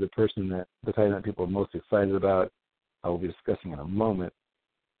 Obviously, the tight end that people are most excited about, I will be discussing in a moment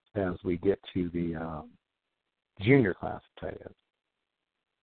as we get to the junior class of tight ends.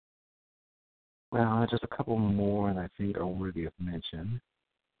 Well, just a couple more that I think are worthy of mention.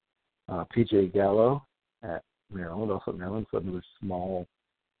 P.J. Gallo at Maryland, also at Maryland, so another small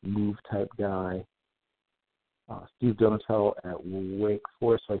move-type guy. Steve Donatel at Wake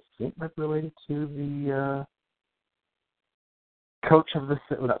Forest, I think that's related to the coach of the,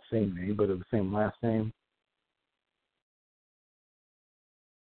 well, not same name, but of the same last name.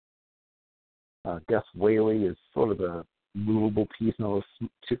 Gus Whaley is sort of a movable piece, and those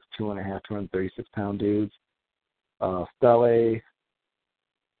 6'2", 236-pound dudes. Stale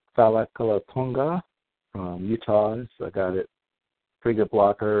Falakalatunga from Utah is a guy that's a pretty good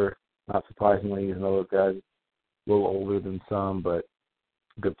blocker. Not surprisingly, he's another guy a little older than some, but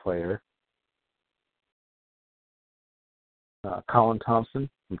a good player. Colin Thompson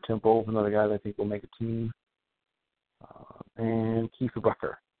from Temple, another guy that I think will make a team. And Kiefer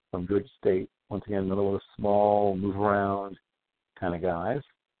Bucker from Georgia State. Once again, another one of the small, move-around kind of guys.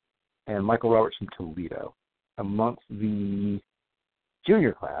 And Michael Roberts from Toledo. Amongst the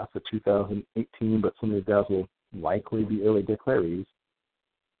junior class of 2018, but some of these guys will likely be early declarees.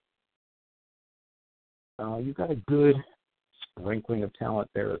 You've got a good sprinkling of talent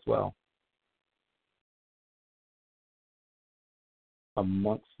there as well.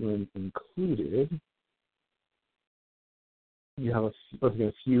 Amongst them included, you have a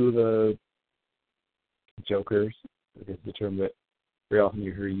few of the jokers, I guess the term that very often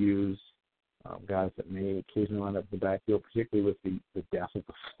you hear used, guys that may occasionally line up in the backfield, particularly with the death of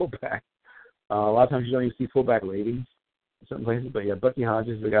the fullback. A lot of times you don't even see fullback ratings in certain places, but yeah, Bucky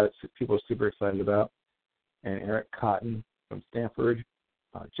Hodges is the guy that people are super excited about, and Eric Cotton from Stanford,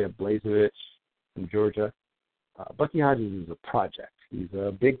 Jeb Blazevich from Georgia. Bucky Hodges is a project. He's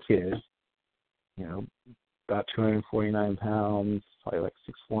a big kid, about 249 pounds, probably like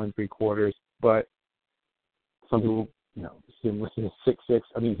 6'4 3/4, but some people, see him listed as 6'6".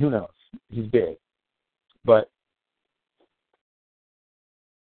 I mean, who knows? He's big. But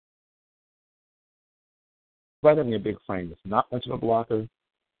despite having a big frame, it's not much of a blocker.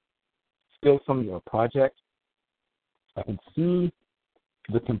 Still something of a project. I can see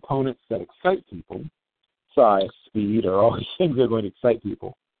the components that excite people. Size, speed are all these things that are going to excite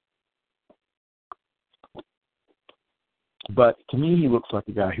people. But to me, he looks like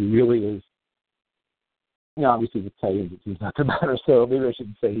a guy who really is, obviously the tight end, it seems not to matter, so maybe I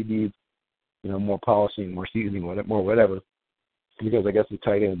shouldn't say he needs, more polishing, more seasoning, more whatever, because I guess the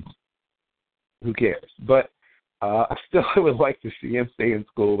tight end, who cares? But I still would like to see him stay in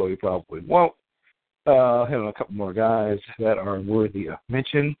school, though he probably won't. Having a couple more guys that are worthy of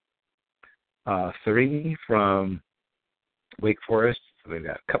mention. Three from Wake Forest, so they've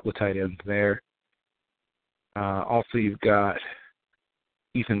got a couple of tight ends there. Also, you've got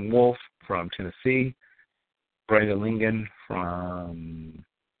Ethan Wolf from Tennessee, Brandon Lingen from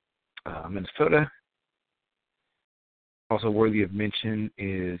Minnesota. Also worthy of mention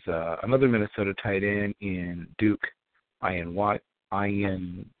is another Minnesota tight end in Duke, Ianwu,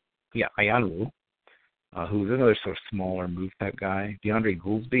 who's another sort of smaller move type guy. DeAndre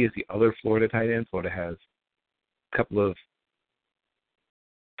Goolsby is the other Florida tight end. Florida has a couple of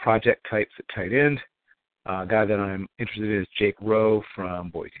project types at tight end. A guy that I'm interested in is Jake Rowe from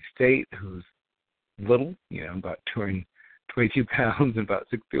Boise State, who's little, about 222 pounds and about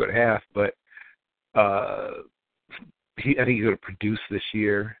 6'2.5", but I think he's going to produce this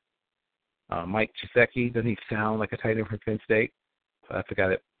year. Mike Chisecki, doesn't he sound like a tight end from Penn State? So that's a guy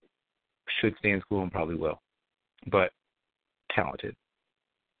that should stay in school and probably will, but talented.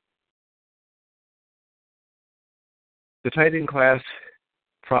 the tight end class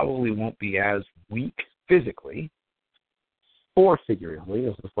probably won't be as weak physically or figuratively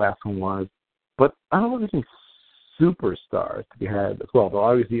as this last one was, but I don't know if there's any superstars to be had as well. Though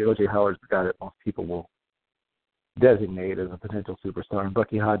obviously O.J. Howard's the guy that most people will designate as a potential superstar, and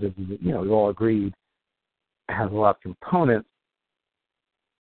Bucky Hodges, we've all agreed, has a lot of components.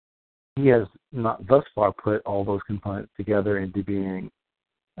 He has not thus far put all those components together into being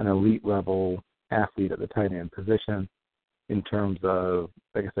an elite level athlete at the tight end position in terms of,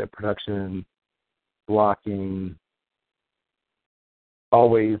 like I said, production, blocking,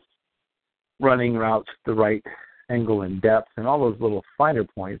 always running routes the right angle and depth, and all those little finer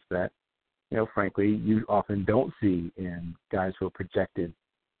points that, frankly, you often don't see in guys who are projected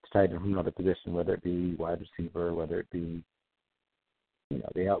to tight end from another position, whether it be wide receiver, whether it be,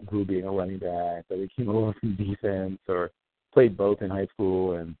 they outgrew being a running back, or they came over from defense, or played both in high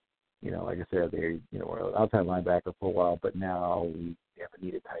school, and, like I said, they, were an outside linebacker for a while, but now we haven't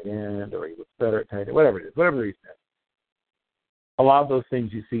needed tight end, or he looks better at tight end, whatever it is, whatever the reason is. A lot of those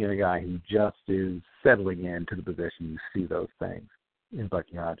things you see in a guy who just is settling into the position, you see those things in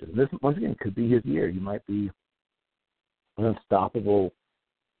Bucky Hodges. And this, once again, could be his year. You might be an unstoppable,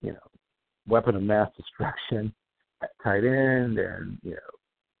 weapon of mass destruction at tight end, and,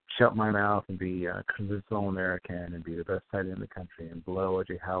 shut my mouth and be a convinced All-American and be the best tight end in the country and blow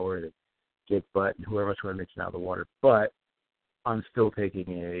O.J. Howard and Jake Butt and whoever else you want to mention out of the water. But I'm still taking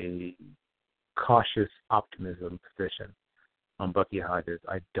a cautious optimism position on Bucky Hodges.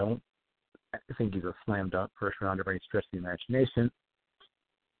 I don't think he's a slam dunk first rounder by any stretch of the imagination.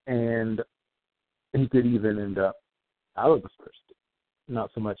 And he could even end up out of the first.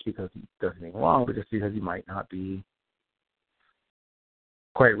 Not so much because he does anything wrong, but just because he might not be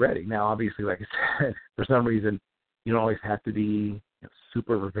quite ready. Now, obviously, like I said, for some reason, you don't always have to be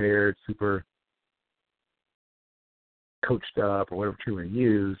super prepared, super coached up, or whatever term you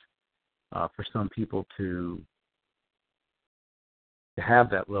use, for some people to have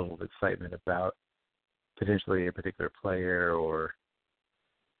that level of excitement about potentially a particular player or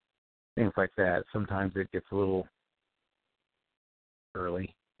things like that. Sometimes it gets a little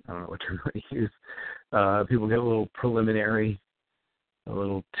early. I don't know what term to use. People get a little preliminary, a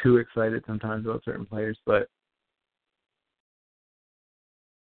little too excited sometimes about certain players, but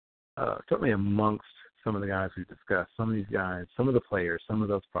certainly amongst some of the guys we've discussed, some of these guys, some of the players, some of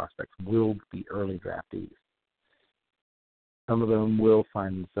those prospects will be early draftees. Some of them will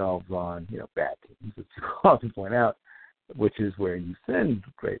find themselves on, bad teams, as you often point out, which is where you send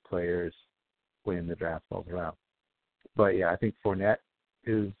great players when the draft falls around. But, yeah, I think Fournette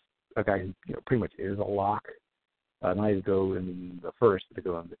is a guy who, pretty much is a lock. Not to go in the first, but to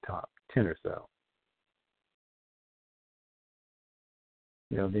go in the top 10 or so.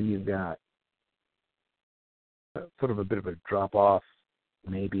 Then you've got sort of a bit of a drop-off,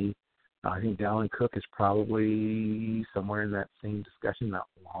 maybe. I think Dalvin Cook is probably somewhere in that same discussion, not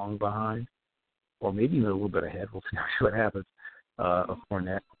long behind, or maybe even a little bit ahead. We'll see what happens. Of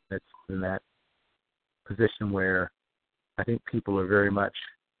Fournette, that's in that position where I think people are very much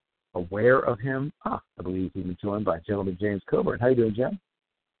aware of him. I believe he's been joined by gentleman James Coburn. How you doing, Jim?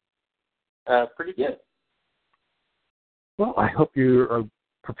 Pretty good. Well, I hope you are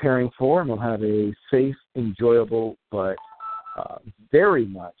preparing for and will have a safe, enjoyable, but very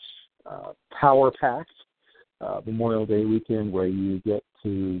much power-packed Memorial Day weekend where you get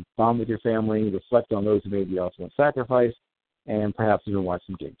to bond with your family, reflect on those who made the ultimate sacrifice, and perhaps even watch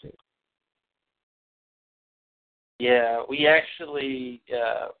some game tape. Yeah, we actually,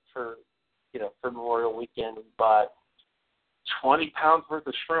 for Memorial Weekend, we bought 20 pounds worth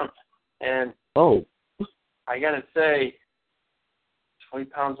of shrimp. And I got to say, 20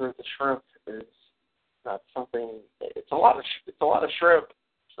 pounds worth of shrimp is not something, it's a lot of shrimp.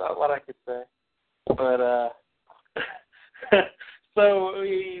 It's not what I could say. But, so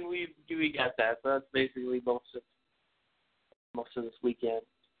we got that. So that's basically most of this weekend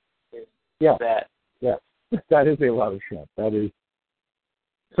is that. Yeah. That is a lot of shrimp. That is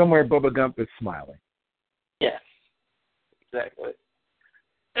somewhere Bubba Gump is smiling. Yes, exactly.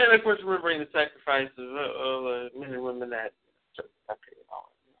 And, of course, remembering the sacrifice of men and women that certain country and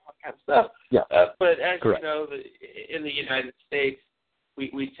all that kind of stuff. Yeah. But as correct. you know, in the United States,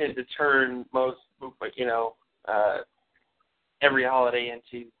 we tend to turn every holiday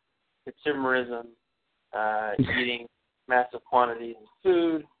into consumerism, eating massive quantities of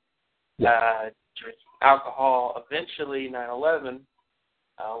food, drinking alcohol. Eventually, 9/11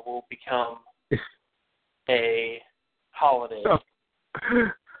 will become a holiday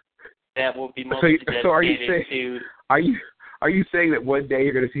that will be mostly dedicated to. Are you saying that one day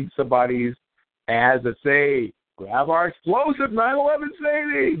you're going to see somebody's ads that say grab our explosive 9/11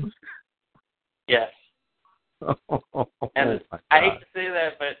 savings. Yes. And I hate to say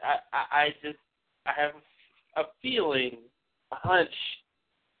that, but I have a feeling, a hunch,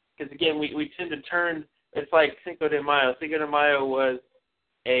 because again, we tend to turn. It's like Cinco de Mayo. Cinco de Mayo was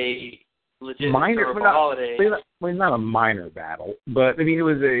a legit holiday. Not a minor battle, but I mean it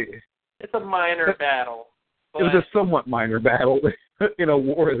was It's a minor battle. It was a somewhat minor battle in a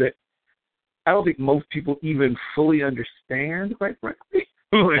war that I don't think most people even fully understand, quite frankly.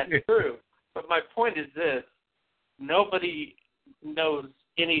 That's true. But my point is this. Nobody knows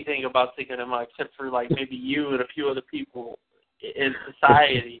anything about Cinco de Mayo except for like maybe you and a few other people in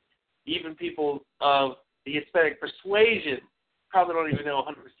society. Even people of the Hispanic persuasion probably don't even know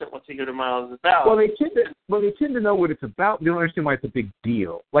 100% what Cinco de Mayo is about. Well, they tend to know what it's about. They don't understand why it's a big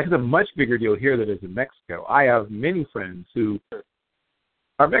deal. Like, it's a much bigger deal here than it is in Mexico. I have many friends who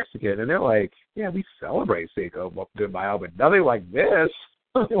are Mexican, and they're like, yeah, we celebrate Cinco de Mayo, but nothing like this.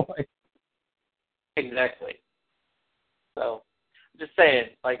 Exactly. So, just saying,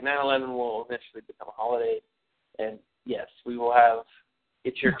 like 9/11 will eventually become a holiday, and yes, we will have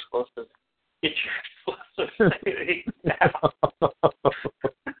get your explosive savings now.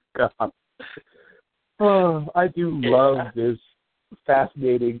 God. Oh, I do love this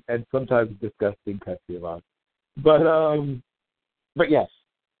fascinating and sometimes disgusting country of ours. But yes,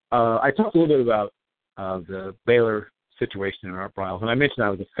 I talked a little bit about the Baylor situation in Art Briles, and I mentioned I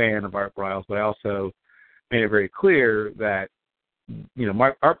was a fan of Art Briles, but I also made it very clear that, you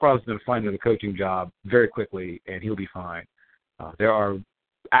know, Art Briles is going to find another coaching job very quickly, and he'll be fine. There are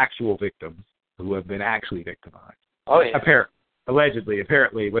actual victims who have been actually victimized. Oh, yeah.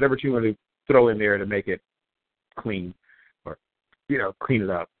 Apparently, whatever you want to throw in there to make it clean, or, you know, clean it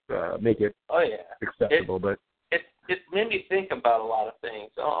up, make it acceptable. But it made me think about a lot of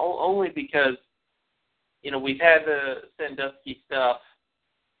things, only because, you know, we've had the Sandusky stuff,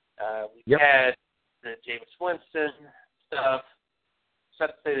 we've had the Jameis Winston stuff. It's not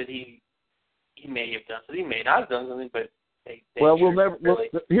to say that he may have done something, he may not have done something, but we'll never.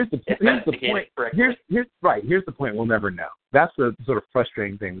 Here's the point. Here's the point. We'll never know. That's the sort of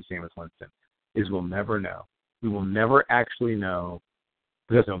frustrating thing with Jameis Winston is we'll never know. We will never actually know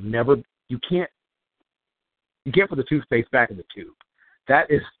because you can't put the toothpaste back in the tube.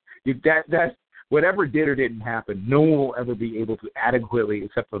 That's whatever did or didn't happen. No one will ever be able to adequately,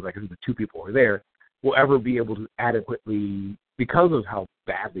 except for like the two people who were there, will ever be able to adequately, because of how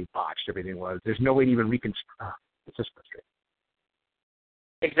badly botched everything was. There's no way to even reconstruct. It's just frustrating.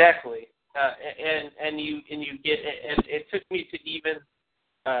 Exactly, and you get, and it took me to even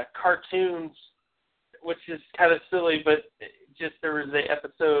cartoons, which is kind of silly, but just there was an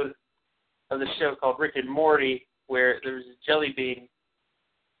episode of the show called Rick and Morty where there was a jelly bean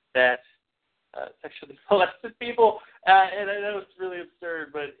that sexually molested people, and I know it's really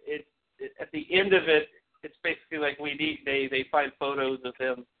absurd, but it at the end of it, it's basically like they find photos of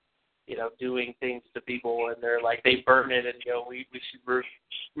him, you know, doing things to people, and they're like, they burn it, and, you know, we should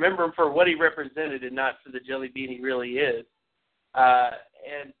remember him for what he represented and not for the jelly bean he really is.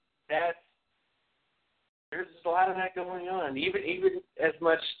 And there's a lot of that going on, even as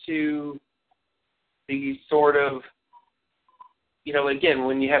much to the sort of, you know, again,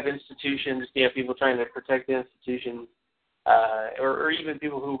 when you have institutions, you have people trying to protect the institutions, or even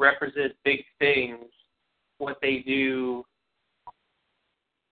people who represent big things, what they do,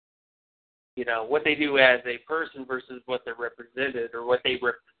 you know, what they do as a person versus what they're represented or what they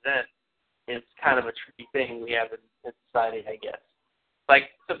represent is kind of a tricky thing we have in society, I guess. Like,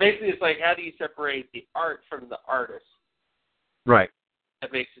 so basically it's like, how do you separate the art from the artist? Right.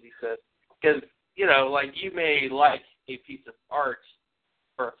 That makes any sense. Because, you know, like, you may like a piece of art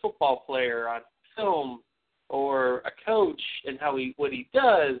for a football player on film or a coach and what he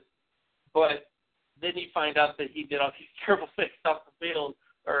does, but then you find out that he did all these terrible things off the field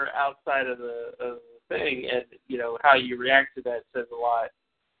or outside of the thing, and, you know, how you react to that says a lot.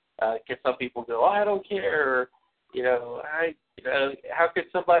 Because some people go, I don't care, or, you know, how could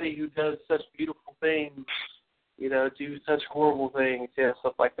somebody who does such beautiful things, you know, do such horrible things,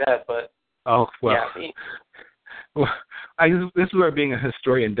 stuff like that. But this is where being a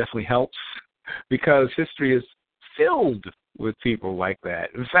historian definitely helps, because history is filled with people like that.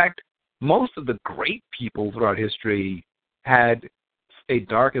 In fact, most of the great people throughout history had a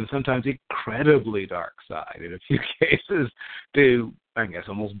dark and sometimes incredibly dark side. In a few cases, to, I guess,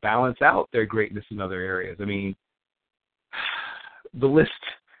 almost balance out their greatness in other areas. I mean, the list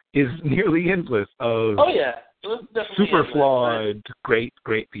is nearly endless of super flawed, great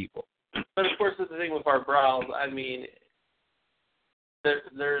people. But of course, the thing with Art Briles, I mean,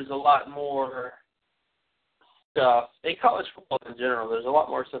 there's a lot more stuff in college football in general. There's a lot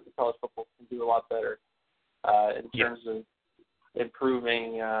more stuff that college football can do a lot better in terms of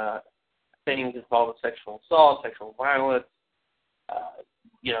improving things involved with sexual assault, sexual violence,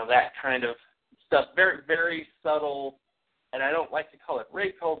 that kind of stuff. Very, very subtle, and I don't like to call it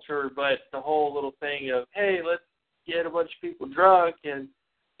rape culture, but the whole little thing of, hey, let's get a bunch of people drunk and,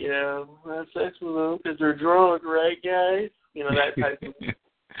 have sex with them because they're drunk, right, guys? That type of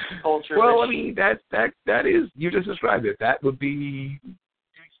culture. Well, I mean, that is, you just described it. That would be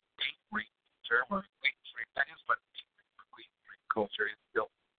rape culture. That is what rape culture is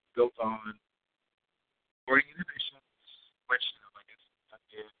built on boring inhibitions, which, I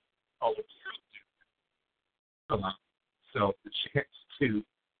guess, all of you do allow themselves the chance to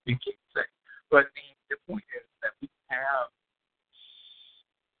engage sex. But the point is that we have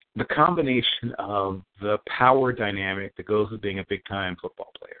the combination of the power dynamic that goes with being a big-time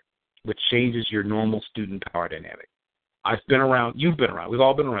football player, which changes your normal student power dynamic. I've been around, you've been around, we've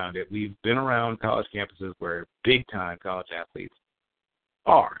all been around it. We've been around college campuses where big-time college athletes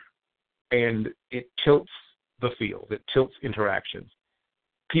are, and it tilts the field. It tilts interactions.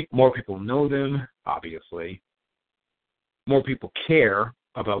 More people know them, obviously. More people care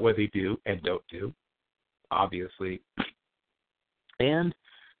about what they do and don't do, obviously. And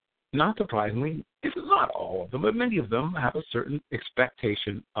not surprisingly, it's not all of them, but many of them have a certain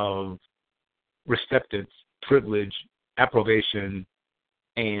expectation of acceptance, privilege, approbation,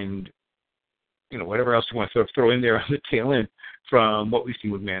 and whatever else you want to throw in there on the tail end, from what we've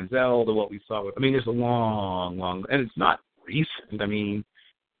seen with Manziel to what we saw with. There's a long, and it's not recent.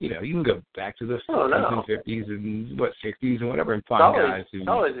 You can go back to the 40s and 50s and 60s and whatever, and find guys who. It's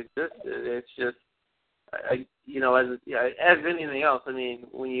always existed. It's just, as anything else.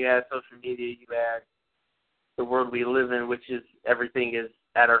 When you add social media, you add the world we live in, which is everything is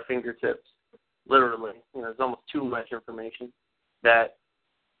at our fingertips, literally. There's almost too much information. That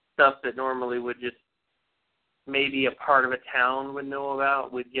stuff that normally would just maybe a part of a town would know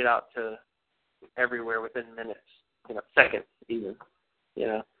about would get out to everywhere within minutes, seconds even.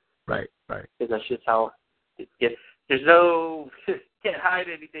 Right. Because that's just how it gets. There's no can't hide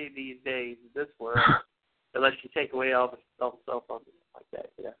anything these days in this world unless you take away all the cell phones like that.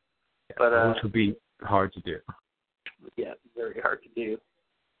 Yeah. But which would be hard to do. Yeah, very hard to do.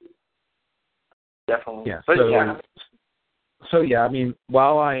 Definitely. Yeah. But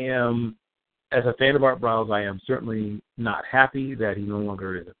while I am, as a fan of Art Briles, I am certainly not happy that he no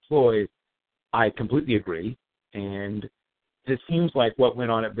longer is employed. I completely agree, and it seems like what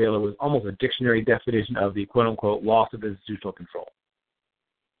went on at Baylor was almost a dictionary definition of the quote-unquote loss of institutional control.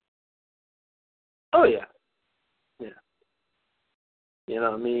 Oh, yeah. Yeah. You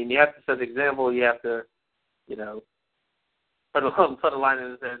have to set the example. You have to, put a line in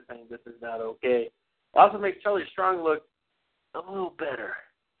his head saying this is not okay. It also makes Charlie Strong look a little better.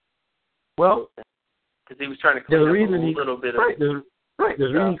 Well, because he was trying to clean up a little bit of There's a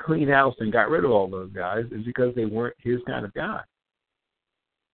reason he cleaned house and got rid of all those guys is because they weren't his kind of guy.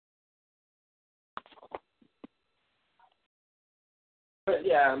 But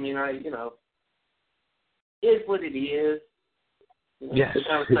yeah, it's what it is. Yes. The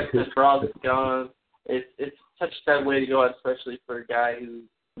kind of sex that Briles is gone. It's such a sad way to go, especially for a guy who,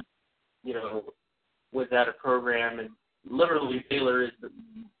 was at a program, and literally Baylor's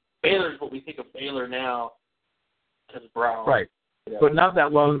what we think of Baylor now as Briles. Right. But not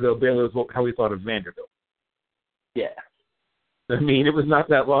that long ago, Baylor was how we thought of Vanderbilt. Yeah. It was not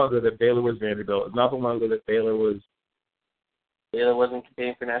that long ago that Baylor was Vanderbilt. It was not that long ago that Baylor wasn't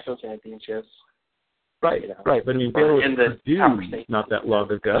competing for national championships. Right, right. But Baylor was Purdue not that long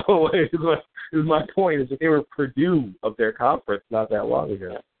ago. It was my point, is that they were Purdue of their conference not that long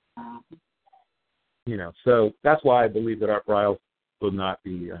ago. So that's why I believe that Art Briles will not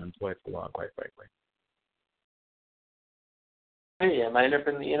be employed for long, quite frankly. Hey, I might end up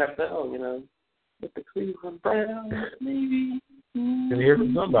in the NFL, with the Cleveland Browns, maybe. Can hear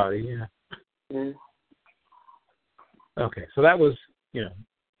from somebody, yeah. Okay, so that was,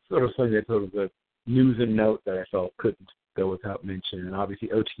 sort of something that sort of the news and note that I felt couldn't go without mention. And obviously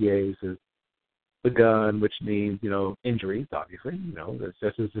OTAs has begun, which means, injuries, obviously.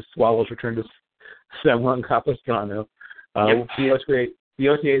 This is the Swallows return to San Juan Capistrano. The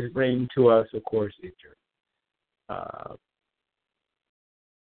OTAs bring to us, of course, injury.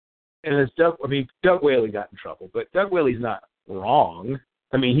 And it's Doug Whaley got in trouble, but Doug Whaley's not wrong.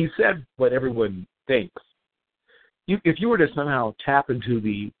 He said what everyone thinks. If you were to somehow tap into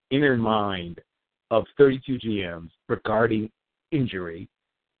the inner mind of 32 GMs regarding injury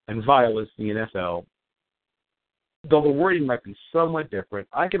and violence in the NFL, though the wording might be somewhat different,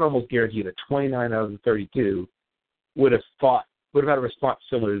 I can almost guarantee that 29 out of the 32 would have had a response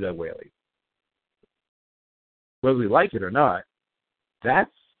similar to Doug Whaley. Whether we like it or not,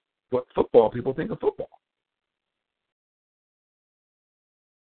 that's what football people think of football.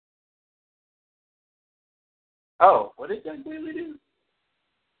 Oh, what did Doug Whaley do?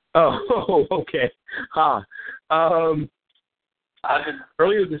 Oh, okay. I've been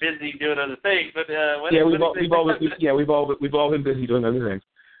earlier busy doing other things, but we've all been busy doing other things.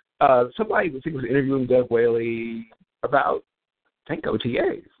 Somebody I think was interviewing Doug Whaley about, I think,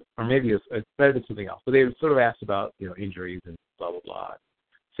 OTAs, or maybe it might have been something else. But they sort of asked about injuries and blah blah blah,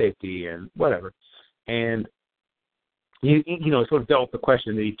 safety and whatever, and he sort of dealt with the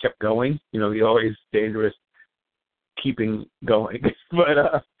question that he kept going. The always dangerous keeping going,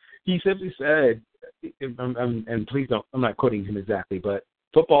 but he simply said, and please don't, I'm not quoting him exactly, but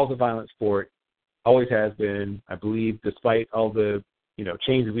football is a violent sport, always has been. I believe, despite all the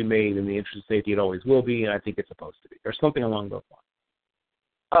changes we made in the interest of safety, it always will be, and I think it's supposed to be, or something along those lines.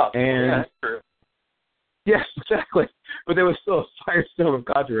 Oh, and yeah, that's true. Yes, exactly. But there was still a firestorm of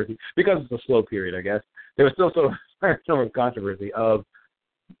controversy, because it's a slow period, I guess. There was still sort of a firestorm of controversy of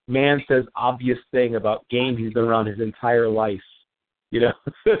man says obvious thing about game he's been around his entire life.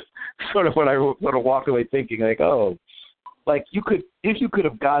 Sort of what I sort of walked away thinking, like, oh, like if you could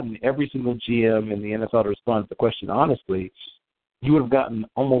have gotten every single GM in the NFL to respond to the question honestly, you would have gotten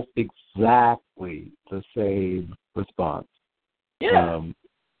almost exactly the same response. Yeah.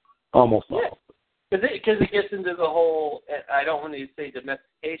 Almost all. Because it gets into the whole, I don't want to say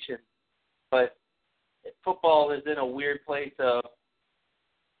domestication, but football is in a weird place of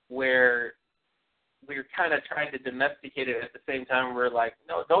where we're kind of trying to domesticate it at the same time. We're like,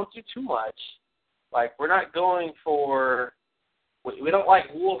 no, don't do too much. Like, we're not going for, we don't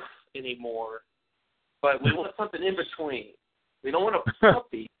like wolf anymore, but we want something in between. We don't want a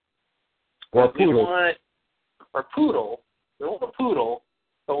puppy. Or a poodle. Or poodle. We don't want a poodle,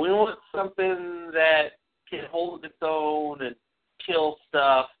 but we want something that can hold its own and kill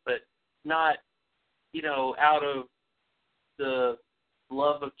stuff, but not, out of the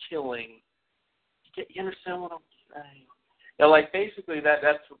love of killing. You understand what I'm saying? Like, basically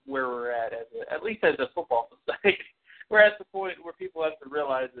that's where we're at least as a football society. We're at the point where people have to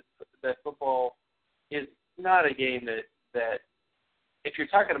realize that football is not a game that if you're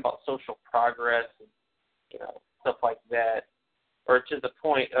talking about social progress and stuff like that, or to the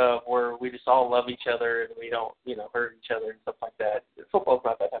point of where we just all love each other and we don't hurt each other and stuff like that, football's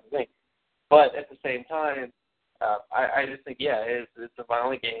not that type of thing. But at the same time, I just think, it's a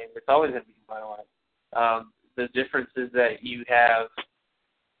violent game. It's always going to be violent. The difference is that you have,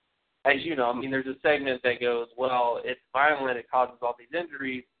 as you know, there's a segment that goes, well, it's violent, it causes all these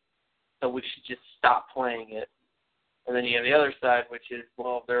injuries, so we should just stop playing it. And then you have the other side, which is,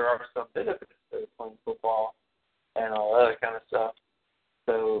 well, there are some benefits to playing football and all that other kind of stuff.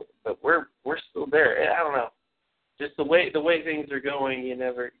 So, but we're still there. I don't know. Just the way things are going, you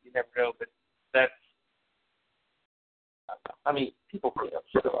never know. But that's, people bring up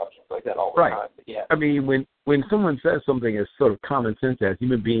shit about stuff like that all the time. But yeah. When someone says something as sort of common sense as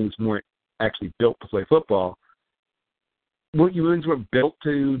human beings weren't actually built to play football, human beings were built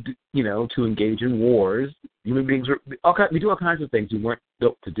to engage in wars. Human beings we do all kinds of things we weren't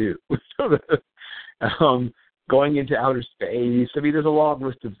built to do. Going into outer space. There's a long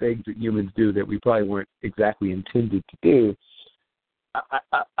list of things that humans do that we probably weren't exactly intended to do.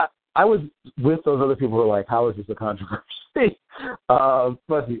 I was with those other people who were like, how is this a controversy? But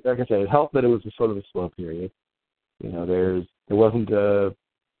like I said, it helped that it was a sort of a slow period. There wasn't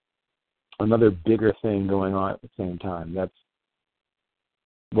another bigger thing going on at the same time. That's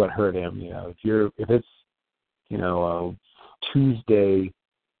what hurt him. If it's Tuesday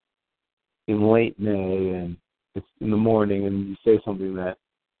in late May and it's in the morning and you say something that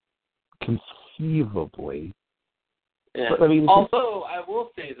conceivably. Yeah. Although I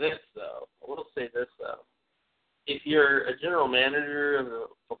will say this though. If you're a general manager of a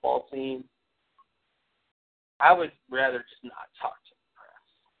football team, I would rather just not talk to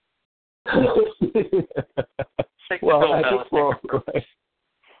the press. Well, I think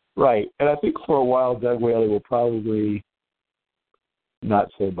right. And I think for a while Doug Whaley will probably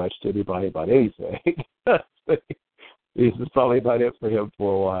not say much to anybody about anything. This is probably about it for him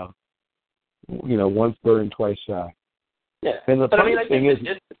for a while. Once burned, twice shy. Yeah. And the funny thing is,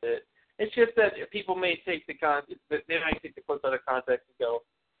 it's just that people may take the quotes out of context and go,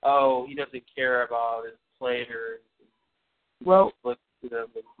 "Oh, he doesn't care about his players." Well, look to them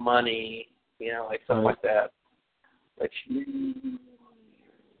with money, like something like that. Like,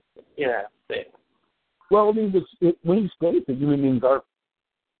 yeah. Well, when he states that human beings aren't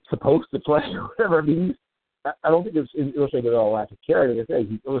supposed to play or whatever, I don't think it's illustrated at all lack of care. Like I said,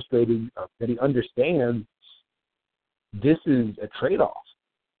 he's illustrating that he understands this is a trade-off.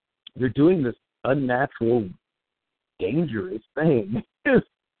 You're doing this unnatural, dangerous thing.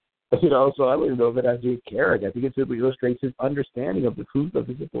 You know, so I don't even know if it has to do with caring. I think it simply illustrates his understanding of the truth of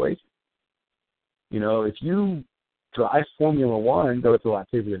the situation. You know, if you drive Formula One, though it's a lot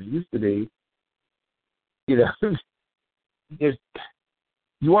safer than it used to be, you know,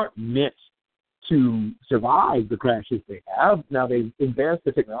 you aren't meant to survive the crashes they have. Now, they've advanced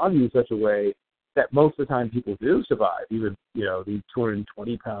the technology in such a way that most of the time people do survive, even, you know, these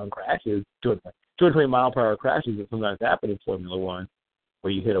 220-pound crashes, 220-mile-per-hour crashes that sometimes happen in Formula One,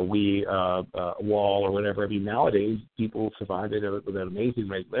 where you hit a wall or whatever. I mean, nowadays, people survive it with an amazing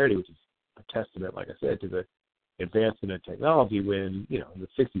regularity, which is a testament, like I said, to the advancement of technology when, you know, in the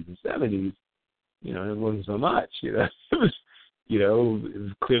 60s and 70s, you know, it wasn't so much, you know. You know,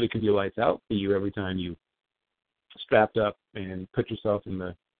 it clearly could be lights out for you every time you strapped up and put yourself in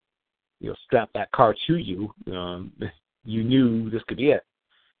the, you know, strap that car to you. You knew this could be it.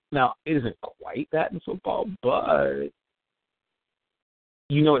 Now, it isn't quite that in football, but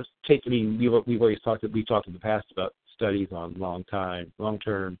you know, I mean, we've always talked in the past about studies on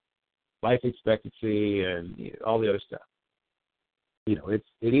long-term life expectancy and, you know, all the other stuff. You know,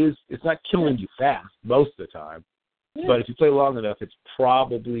 it's not killing you fast most of the time, but if you play long enough, it's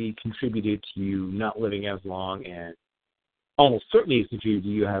probably contributed to you not living as long, and almost certainly it's contributed to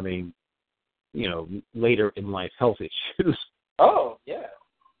you having, you know, later in life health issues. Oh yeah,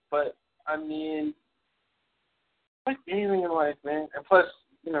 but I mean, like anything in life, man. And plus,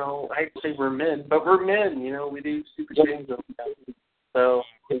 you know, I hate to say we're men, but we're men. You know, we do stupid things. So,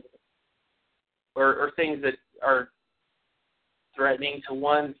 or things that are threatening to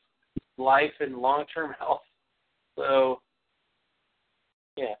one's life and long-term health. So,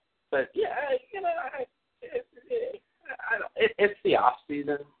 yeah, but yeah, you know, it's the off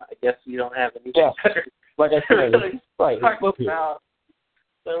season. I guess you don't have anything better. Like I said, really right. Talk about.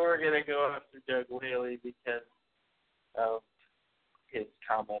 So we're gonna go after Doug Whaley because of his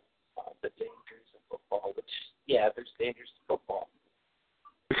comments on the dangers of football. Which, yeah, there's dangers to football.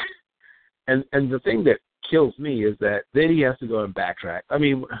 And the thing that kills me is that then he has to go and backtrack. I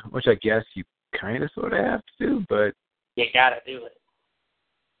mean, which I guess you kind of sort of have to do, but you gotta do it.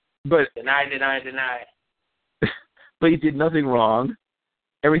 But deny. But he did nothing wrong.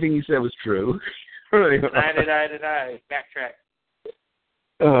 Everything he said was true. Deny. Backtrack.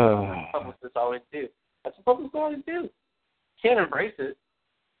 Publicists always do. That's what publicists always do. You can't embrace it.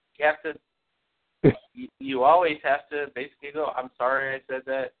 You have to. You always have to basically go, I'm sorry I said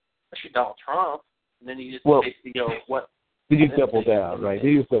that. Especially Donald Trump. And then you just basically go, what? Did you double down, right?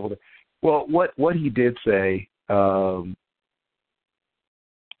 Did you double down? Well, what he did say, he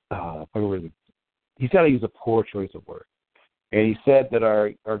said I used a poor choice of words. And he said that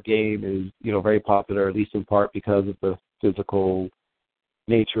our game is, you know, very popular, at least in part because of the physical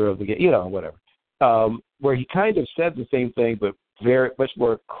nature of the game, you know, whatever. Where he kind of said the same thing, but very much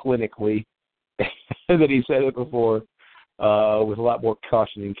more clinically than he said it before, with a lot more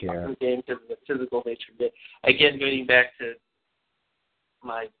caution and care. The game because of the physical nature of it. Again, going back to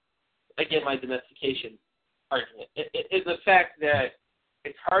my domestication argument, is the fact that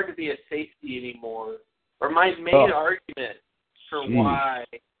it's hard to be a safety anymore. Or my main argument for why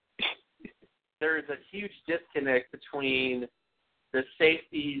there is a huge disconnect between the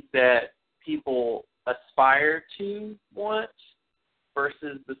safeties that people aspire to want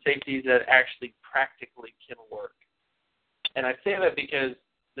versus the safeties that actually practically can work. And I say that because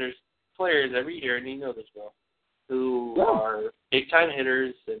there's players every year, and you know this well, who are big-time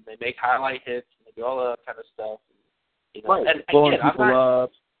hitters, and they make highlight hits, and they do all that kind of stuff. You know, right. And blowing again, people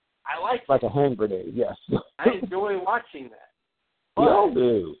up I like like a hand grenade, yes. I enjoy watching that. We all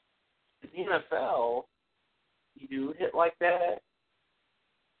do. In the NFL, you do hit like that,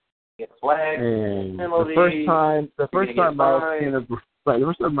 you get flagged, penalty. The first time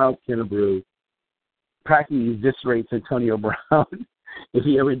Miles Kennebrew practically eviscerates Antonio Brown if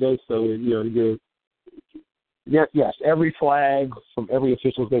he ever does so, you know, yes, every flag from every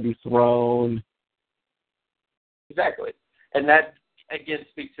official is going to be thrown. Exactly. And that, again,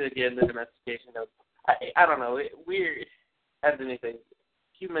 speaks to, the domestication of, I don't know, weird as anything.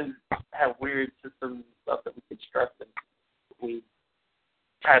 Humans have weird systems and stuff that we construct, and we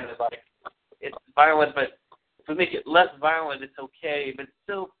kind of like, it's violent, but if we make it less violent, it's okay, but it's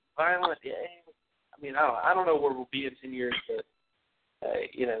still violent. Yeah. I mean, I don't know where we'll be in 10 years, but,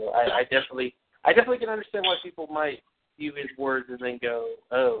 you know, I definitely can understand why people might view his words and then go,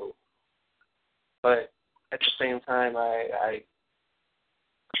 oh. But at the same time,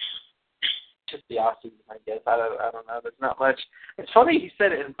 just the off season, I guess. I don't know. There's not much. It's funny he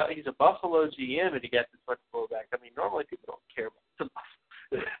said it. He's a Buffalo GM and he got this much blowback. I mean, normally people don't care about the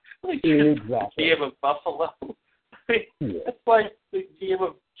Buffalo. Exactly. GM of Buffalo. I mean, It's like the GM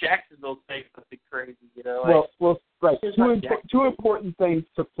of Jacksonville saying something crazy, you know. Well, right. Two important things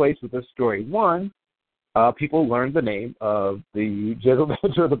took place with this story. One, people learned the name of the general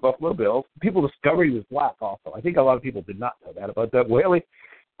manager of the Buffalo Bills. People discovered he was black also. I think a lot of people did not know that about Doug Whaley,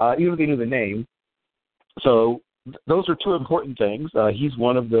 even if they knew the name. So those are two important things. He's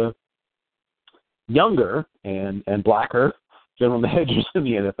one of the younger and blacker general managers in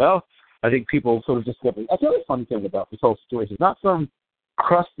the NFL. I think people sort of discovered. I feel the funny thing about this whole situation is not some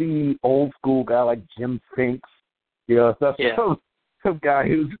crusty old school guy like Jim Finks, you know, some guy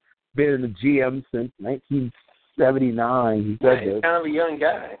who's been in the GM since 1979. He's kind of a young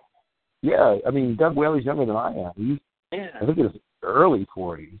guy. Yeah, I mean, Doug Whaley's younger than I am. He's, I think it's early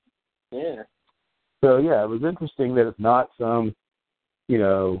 40s. Yeah. So, yeah, it was interesting that it's not some, you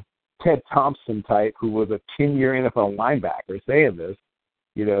know, Ted Thompson type who was a 10-year NFL linebacker saying this,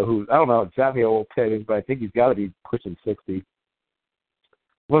 you know, who, I don't know exactly how old Ted is, but I think he's got to be pushing 60. It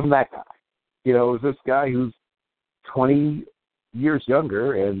wasn't that guy. You know, it was this guy who's 20 years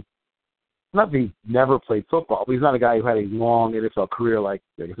younger, and not that he never played football, but he's not a guy who had a long NFL career like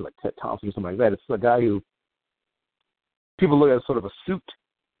Ted Thompson or something like that. It's a guy who people look at as sort of a suit,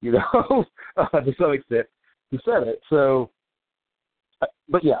 you know, to some extent, who said it. So,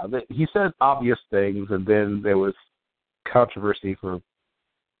 but yeah, he said obvious things, and then there was controversy for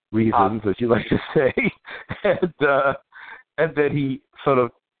reasons, as you like to say, and then he sort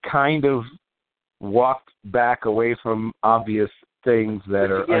of kind of walked back away from obvious things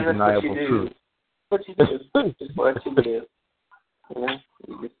that are undeniable truth. What you do. It's what you do. You know?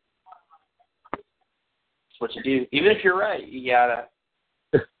 It's what you do. Even if you're right, you gotta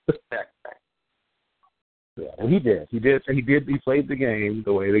back. Yeah, and he did. He played the game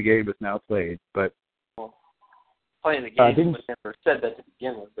the way the game is now played, but playing the game would never said that to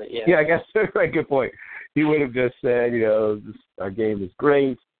begin with, but yeah. Yeah, I guess right. Good point. He would have just said, you know, our game is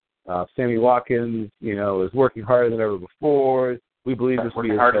great. Sammy Watkins, you know, is working harder than ever before. We believe this will be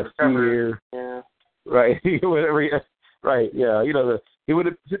his best year. Yeah. Right. Right. Yeah. You know, he would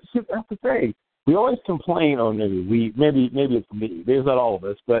have. That's the thing. We always complain, or maybe it's me. There's not all of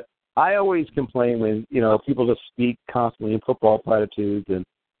us, but I always complain when, you know, people just speak constantly in football platitudes and,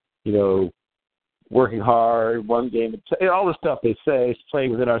 you know, working hard, one game, all the stuff they say,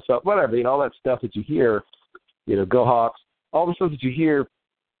 playing within ourselves, whatever, you know, all that stuff that you hear, you know, go Hawks, all the stuff that you hear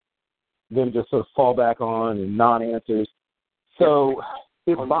them just sort of fall back on and non-answers. So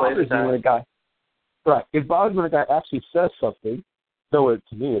it bothers me when a guy, it bothers when a guy actually says something, though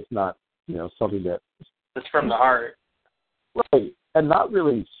to me it's not, you know, something that. It's from the heart. Right. And not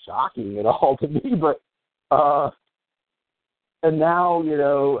really shocking at all to me, but, and now, you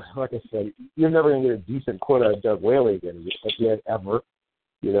know, like I said, you're never going to get a decent quote out of Doug Whaley again, ever,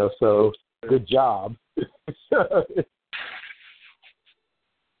 you know, so good job.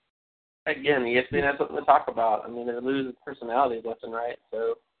 Again, ESPN has something to talk about. I mean, they're losing personalities left and right,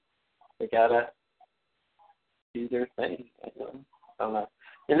 so they got to do their thing. I don't know.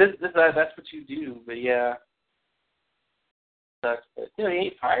 And that's what you do, but yeah. Sucks, but, you know, he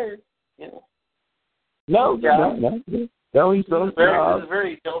ain't fired, you know. No, he's this is a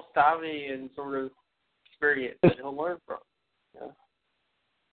very Bill Stovey and sort of experience that he'll learn from. You know?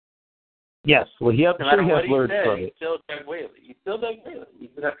 Yes, well, he has learned from it. He's still Doug Whaley.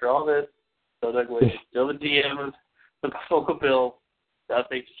 Even after all this, still Doug Whaley. Still the GM of the Buffalo Bills.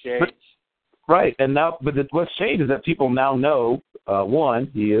 Nothing's changed. Right, and now, but what's changed is that people now know,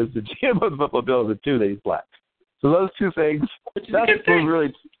 one, he is the GM of the Buffalo Bills, and two, that he's black. So those two things, that's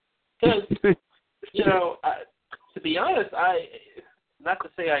really. Because, you know, to be honest, not to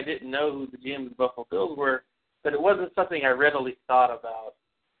say I didn't know who the GM of the Buffalo Bills were, but it wasn't something I readily thought about.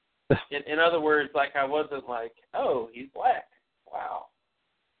 In other words, like I wasn't like, oh, he's black. Wow.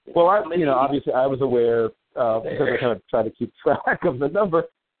 Well, obviously I was aware because I kind of try to keep track of the number.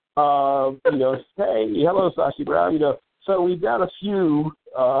 You know, hey, hello, Sashi Brown. You know, so we've got a few,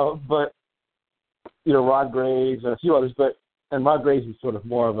 but you know, Rod Graves and a few others, and Rod Graves is sort of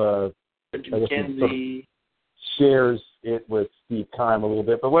more of a, I guess, sort of shares it with Steve Keim a little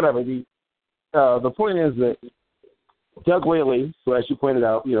bit, but whatever. The point is that Doug Whaley, who, as you pointed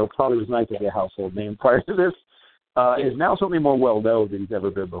out, you know, probably was nice to get a household name prior to this, is now certainly more well-known than he's ever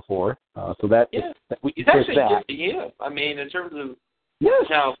been before. So that he's actually good to him. I mean, in terms of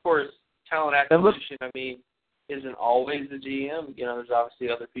now, of course, talent acquisition. I mean, isn't always the GM. You know, there's obviously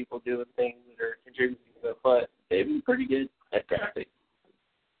other people doing things that are contributing to it, but they've been pretty good at drafting.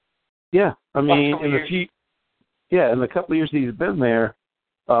 Yeah, I mean, in the couple of years he's been there,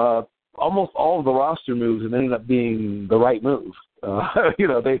 almost all of the roster moves have ended up being the right move.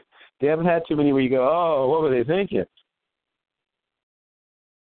 They haven't had too many where you go, oh, what were they thinking?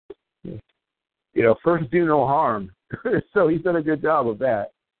 First do no harm. So he's done a good job of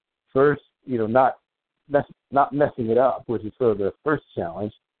that. First, not messing it up, which is sort of the first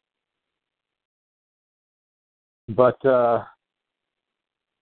challenge. But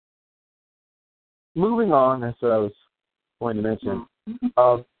moving on, that's what I was going to mention.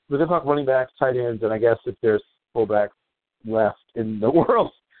 We're going to talk running backs, tight ends, and I guess if there's fullbacks left in the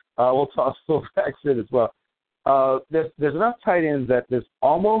world, we'll toss fullbacks in as well. There's enough tight ends that there's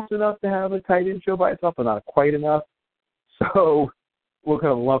almost enough to have a tight end show by itself, but not quite enough. So we'll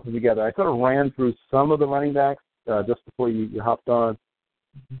kind of lump them together. I sort of ran through some of the running backs just before you hopped on.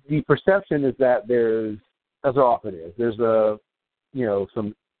 The perception is that there's, as there often is, there's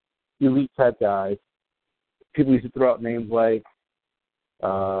some elite type guys. People used to throw out names like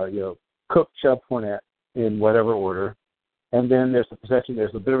Cook, Chubb, Fournette in whatever order, and then there's the perception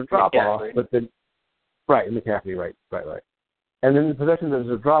there's a bit of a drop off, but then and McCaffrey, right. And then the possession there's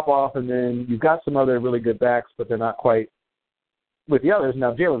a drop off, and then you've got some other really good backs, but they're not quite with the others.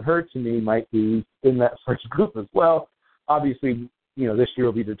 Now Jalen Hurts to me might be in that first group as well. Obviously, this year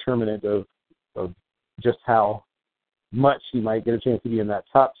will be determinant of just how much he might get a chance to be in that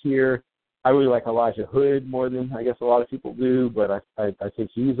top tier. I really like Elijah Hood more than I guess a lot of people do, but I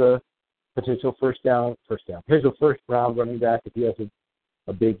think he's a potential first round running back if he has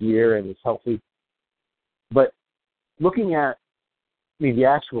a big year and is healthy. But looking at, the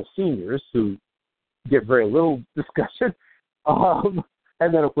actual seniors who get very little discussion, and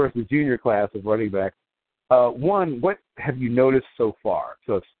then, of course, the junior class of running backs, one, what have you noticed so far?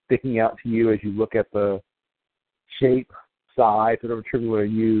 So it's sticking out to you as you look at the shape, size, whatever term you want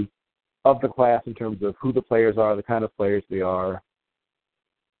to use, of the class in terms of who the players are, the kind of players they are,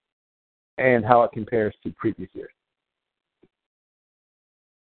 and how it compares to previous years.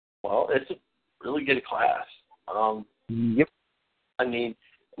 Well, it's a really good class. Yep.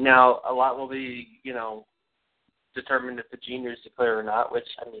 Now a lot will be, determined if the juniors declare or not, which,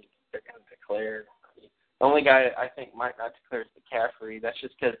 they're going to declare. The only guy I think might not declare is McCaffrey. That's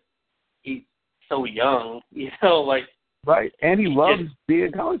just because he's so young, Right, and he loves being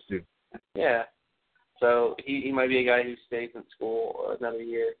a college student. Yeah. So he might be a guy who stays in school another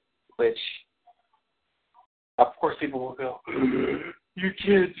year, which, of course, people will go, you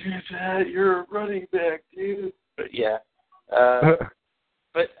can't do that. You're a running back, dude. But, yeah.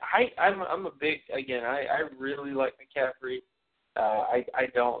 But I'm a big, again, I really like McCaffrey. I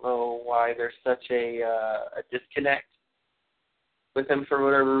don't know why there's such a disconnect with him for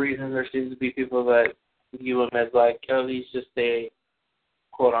whatever reason. There seems to be people that view him as he's just a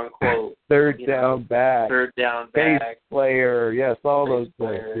quote-unquote third down back. Base back. player, yes, all those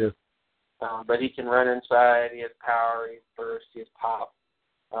players. Yes. But he can run inside. He has power. He has burst. He has pop.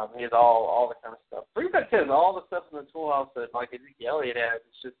 He has all the kind of stuff. Pretty much has all the stuff in the toolhouse that Ezekiel Elliott has.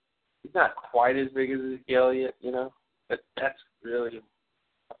 It's just he's not quite as big as Ezekiel Elliott, but that's really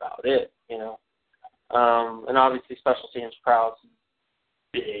about it, And obviously special teams prowess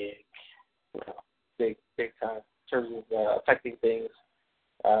is big, big time in terms of affecting things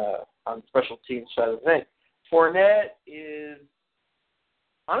on the special teams side of the thing. Fournette is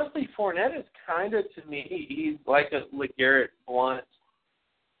kind of, to me, he's like a LeGarrette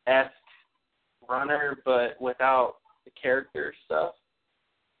Blount-esque runner, but without the character stuff,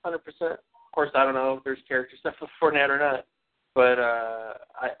 100%. Of course, I don't know if there's character stuff with Fournette or not, but,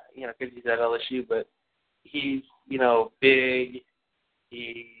 because he's at LSU, but he's, big,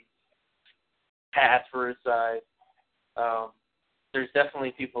 he's fast for his size. There's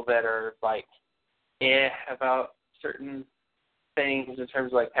definitely people that are about certain things in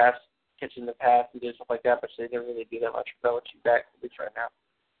terms of catching the pass and doing stuff like that, but they didn't really do that much for LSU back at least right now.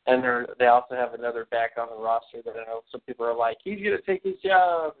 And they also have another back on the roster that I know some people are he's going to take his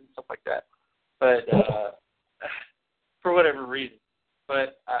job and stuff like that. But for whatever reason.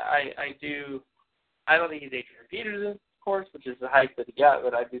 But I don't think he's Adrian Peterson, of course, which is the hype that he got,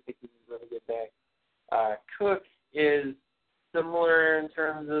 but I do think he's a really good back. Cook is similar in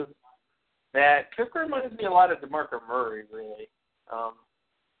terms of that. Cook reminds me a lot of DeMarco Murray, really,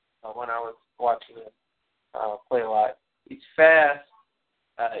 when I was watching him play a lot. He's fast.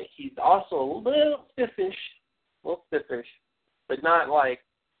 He's also a little stiffish, but not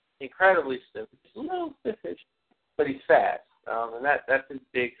incredibly stiff. Just a little stiffish, but he's fast, and that's his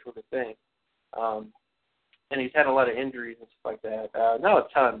big sort of thing. And he's had a lot of injuries and stuff like that. Not a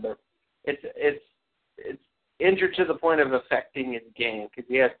ton, but it's injured to the point of affecting his game because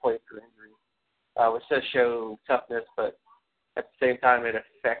he has played through injuries. which does show toughness, but at the same time it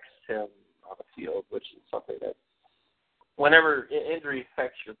affects him on the field, which is something that whenever injury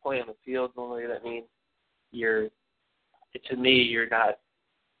affects your play on the field, normally that means you're not,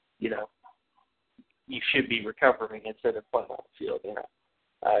 you should be recovering instead of playing on the field,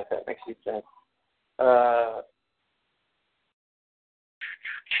 if that makes any sense.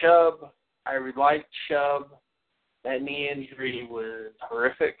 Chubb, I really liked Chubb. That knee injury was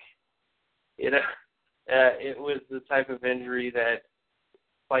horrific. It was the type of injury that,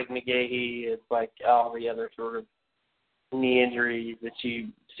 like McGahee, it's like all the other sort of knee injuries that you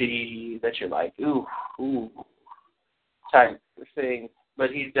see that you're like, ooh, type of thing.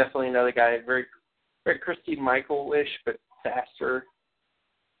 But he's definitely another guy, very, very Christy Michael-ish, but faster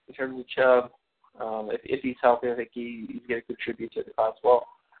in terms of Chubb. If he's healthy, I think he's going to contribute to the class well.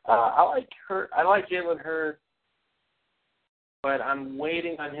 I like Jalen Hurd, but I'm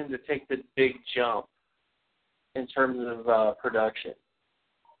waiting on him to take the big jump in terms of production.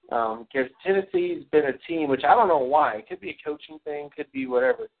 Because Tennessee's been a team, which I don't know why. It could be a coaching thing, could be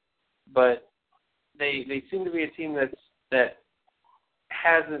whatever. But they seem to be a team that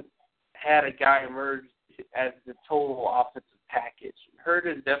hasn't had a guy emerge as the total offensive package. Hurd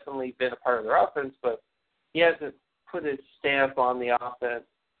has definitely been a part of their offense, but he hasn't put his stamp on the offense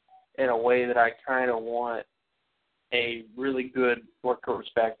in a way that I kind of want a really good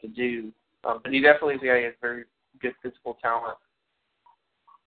workhorse back to do. But he definitely is a guy who has very good physical talent.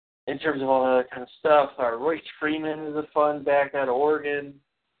 In terms of all that kind of stuff, Royce Freeman is a fun back out of Oregon,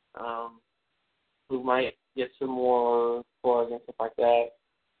 who might get some more plug and stuff like that.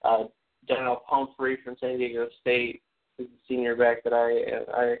 Donnell Pumphrey from San Diego State is a senior back that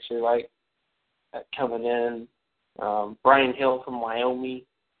I actually like coming in. Brian Hill from Wyoming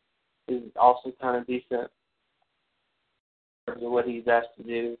is also kind of decent in terms of what he's asked to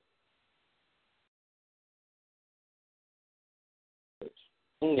do.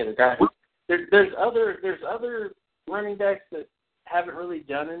 Any other guy? There's other running backs that haven't really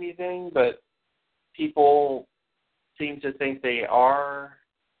done anything, but people seem to think they are.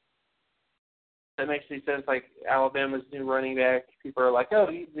 That makes any sense. Like Alabama's new running back, people are like, "Oh,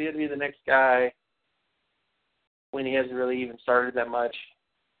 he's going to be the next guy," when he hasn't really even started that much.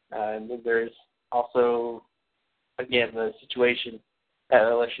 And then there's also, again, the situation at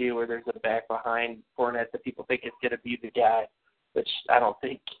LSU where there's a back behind Fournette that people think is going to be the guy, which I don't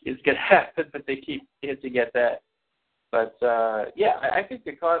think is going to happen, but they keep hinting at that. But, I think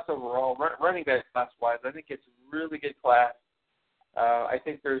the class overall, running back class-wise, I think it's a really good class. I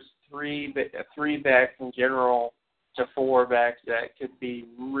think there's three backs in general to 4 backs that could be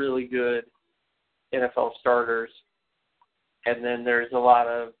really good NFL starters. And then there's a lot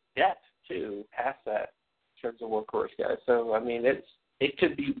of depth, too, past that in terms of workhorse guys. So, I mean, it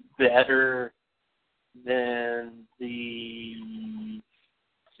could be better than the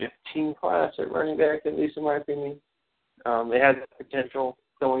 15 class at running back, at least in my opinion. It has potential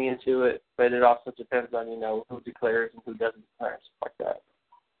going into it, but it also depends on, who declares and who doesn't declare, stuff like that.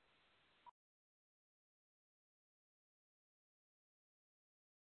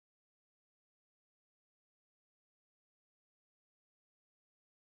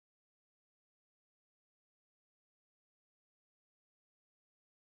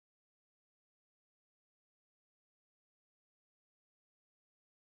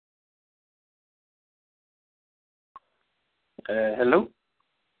 Hello?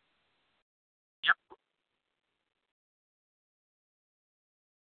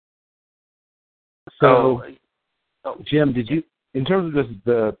 So, Jim, did you, in terms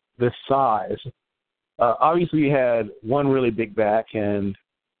of this size, obviously you had one really big back, and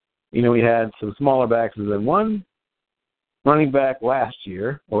we had some smaller backs, and then one running back last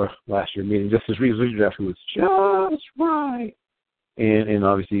year meaning just this recent draft, who was just right, and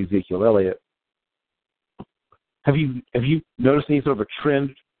obviously Ezekiel Elliott. Have you noticed any sort of a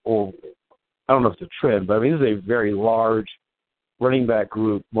trend, or I don't know if it's a trend, but I mean, this is a very large running back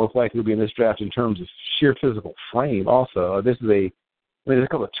group, most likely to be in this draft in terms of sheer physical frame also. There's a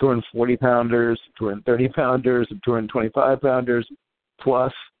couple of 240-pounders, 230-pounders, 225-pounders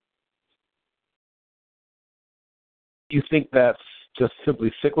plus. Do you think that's just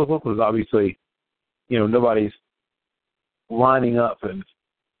simply cyclical? Because obviously, nobody's lining up and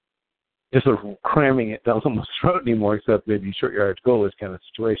just sort of cramming it down someone's throat anymore, except maybe short yardage goalies kind of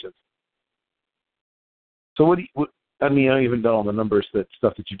situations. So I don't even know all the numbers,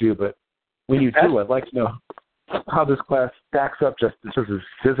 stuff that you do, but when you do, I'd like to know how this class stacks up just in terms of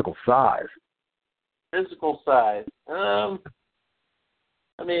physical size. Physical size. I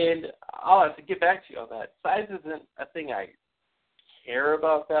mean, I'll have to get back to you on that. Size isn't a thing I care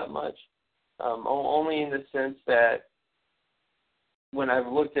about that much. only in the sense that when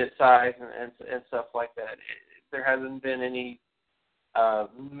I've looked at size and stuff like that, there hasn't been any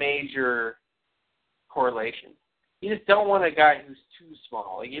major correlation. You just don't want a guy who's too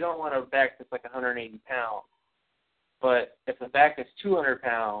small. Like, you don't want a back that's like 180 pounds. But if the back is 200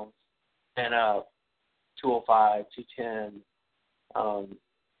 pounds and up, 205, 210,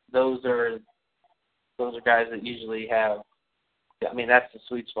 those are guys that usually have. I mean, that's the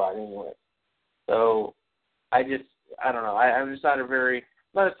sweet spot anyway. So I don't know. I'm just not a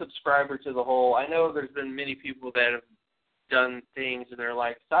subscriber to the whole. I know there's been many people that have done things and they're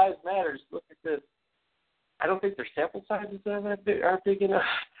like, size matters. Look at this. I don't think their sample sizes are big enough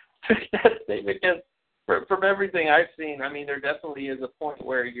to make that statement, because from everything I've seen, I mean, there definitely is a point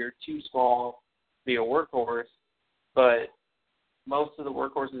where you're too small to be a workhorse, but most of the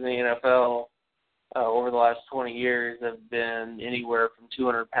workhorses in the NFL over the last 20 years have been anywhere from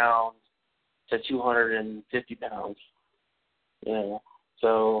 200 pounds to 250 pounds. You know,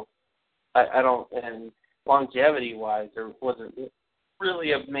 so I don't, and longevity-wise, there wasn't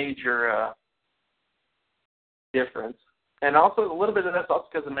really a major difference. And also a little bit of that's also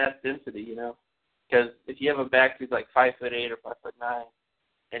because of mass density, you know, because if you have a back who's like 5'8" or 5'9",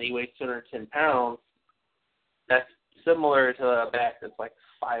 and he weighs 210 pounds, that's similar to a back that's like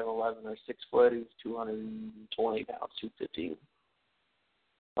 5'11" or 6 foot, who's 220 pounds, 215.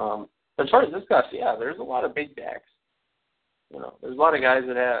 As far as this goes, yeah, there's a lot of big backs. You know, there's a lot of guys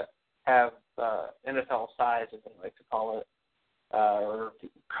that have NFL size, as they like to call it, or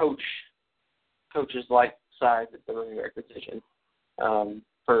coaches like size at the running back position.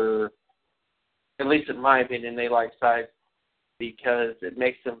 For, at least in my opinion, they like size because it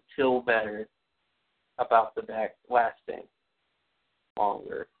makes them feel better about the back lasting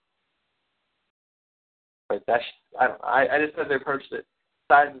longer. But I just said they approached it.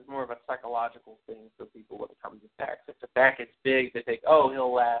 Size is more of a psychological thing for people when it comes to backs. If the back is big, they think, oh,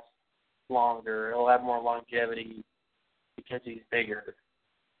 he'll last longer, he'll have more longevity because he's bigger,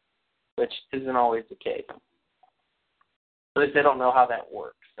 which isn't always the case. At least they don't know how that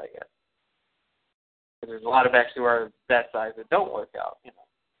works, I guess. There's a lot of backs who are that size that don't work out, you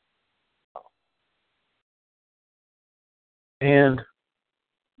know. And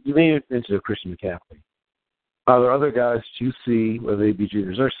you may have mentioned Christian McCaffrey. Are there other guys that you see, whether they be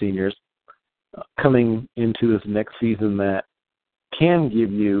juniors or seniors, coming into this next season that can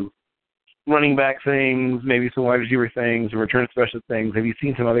give you running back things, maybe some wide receiver things, and return special things? Have you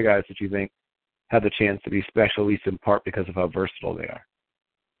seen some other guys that you think have the chance to be special, at least in part because of how versatile they are?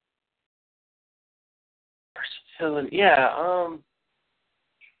 Versatility, yeah.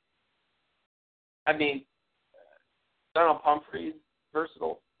 I mean, Donald Pumphrey's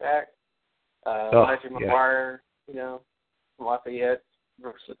versatile back. Patrick McGuire, you know, from Lafayette,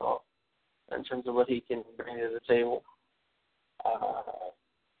 versatile in terms of what he can bring to the table.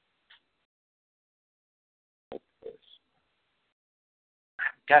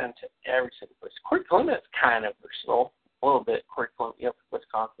 Got into every single place. Corey Clement's kind of versatile, a little bit. Corey Clement, yep,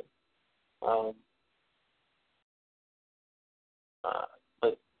 Wisconsin.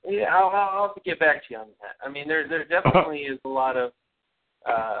 But yeah, I'll have to get back to you on that. I mean, there definitely is a lot of.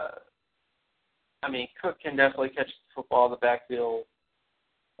 I mean, Cook can definitely catch the football in the backfield.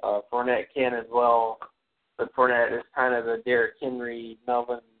 Fournette can as well, but Fournette is kind of the Derrick Henry,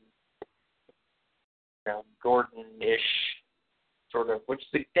 Melvin, Gordon-ish sort of, which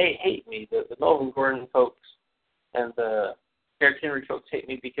they hate me. The Melvin Gordon folks and the Derrick Henry folks hate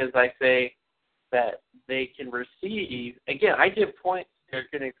me because I say that they can receive. Again, I give points to Derrick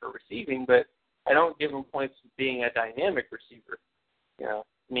Henry for receiving, but I don't give him points for being a dynamic receiver. You know,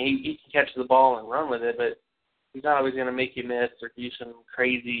 I mean, he can catch the ball and run with it, but he's not always going to make you miss or do some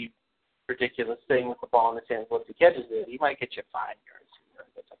crazy, ridiculous thing with the ball in his hands once he catches it. He might get you 5 yards,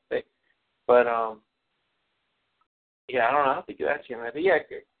 that type of thing. But, yeah, I don't know how to get that to you. But, yeah,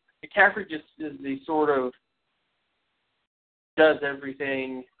 McCaffrey just is the sort of does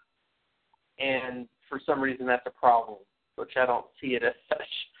everything, and for some reason that's a problem, which I don't see it as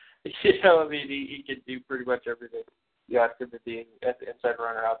such. You know, I mean, he can do pretty much everything. You ask him to be an inside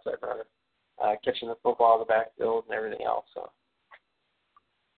runner, outside runner, catching the football in the backfield and everything else. So.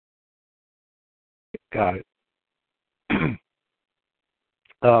 Got it.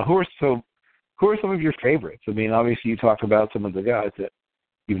 Who are some of your favorites? I mean, obviously you talked about some of the guys that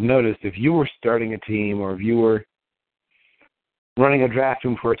you've noticed. If you were starting a team or if you were running a draft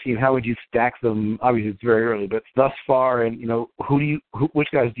room for a team, how would you stack them? Obviously it's very early, but thus far, and you know, which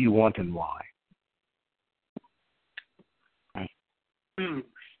guys do you want and why? I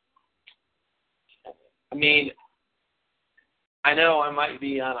mean, I know I might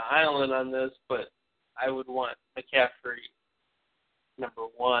be on an island on this, but I would want McCaffrey number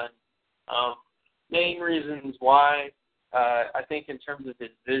one. Main reasons why, I think in terms of his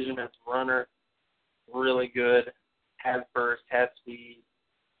vision as a runner, really good, has burst, has speed,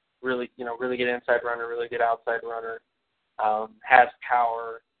 really good inside runner, really good outside runner, has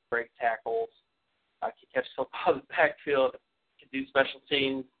power, break tackles, can catch football out of the backfield, can do special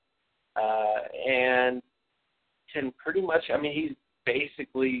teams, and can pretty much, he's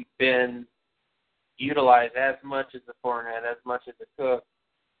basically been utilized as much as a Fournette, as much as a Cook,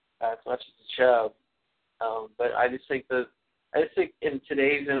 as much as a Chubb. But I just think in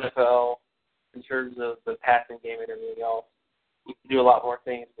today's NFL, in terms of the passing game and everything else, you can do a lot more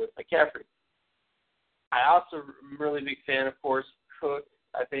things with McCaffrey. I also am a really big fan, of course, Cook.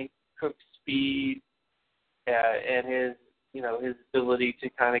 I think Cook's speed and his ability to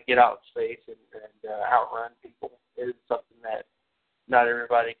kind of get out in space and outrun people is something that not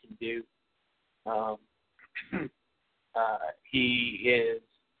everybody can do. He is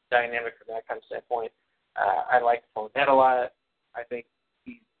dynamic from that kind of standpoint. I like Fournette a lot. I think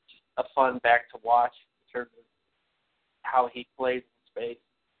he's just a fun back to watch in terms of how he plays in space.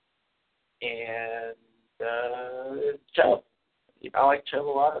 And Chubb. I like Chubb a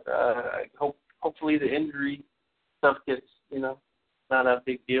lot. Hopefully the injury stuff gets, not a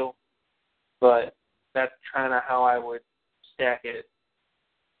big deal. But that's kind of how I would stack it,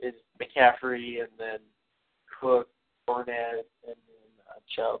 is McCaffrey and then Cook, Fournette, and then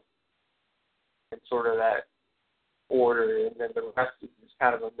Chubb. In sort of that order, and then the rest is just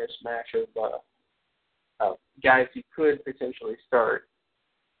kind of a mismatch of guys you could potentially start,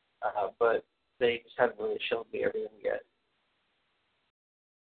 but they just haven't really shown me everything yet.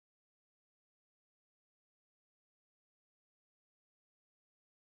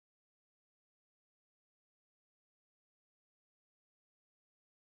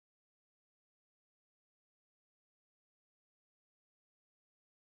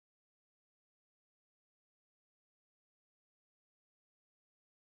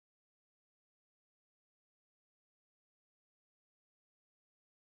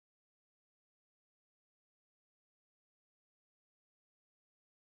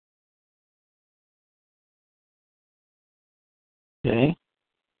 Okay.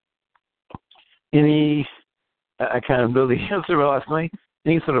 I kind of know the answer, but last night,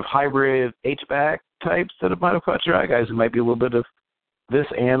 any sort of hybrid H-back types that might have caught your eye, guys who might be a little bit of this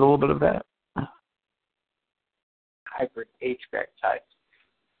and a little bit of that? Hybrid H-back types.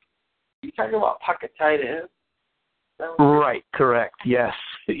 You talking about pocket tight end? Right, correct. Yes.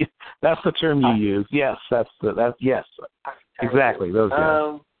 That's the term you use. Yes, yes. Exactly, those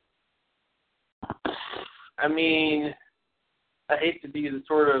guys. I hate to be the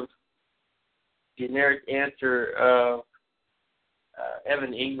sort of generic answer of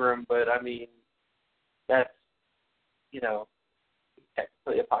Evan Ingram, but that's,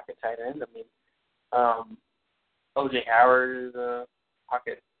 technically a pocket tight end. O.J. Howard is a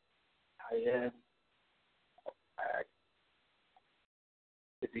pocket tight end.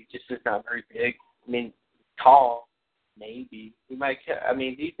 He just is not very big. Tall, maybe. He might. Do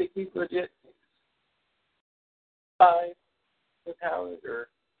you think he's legit 5 with Howard, or?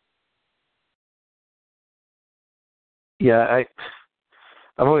 Yeah,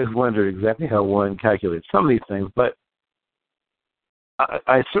 I've always wondered exactly how one calculates some of these things, but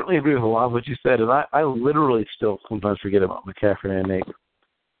I certainly agree with a lot of what you said, and I literally still sometimes forget about McCaffrey and Nate,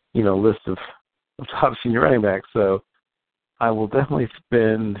 list of top senior running backs. So I will definitely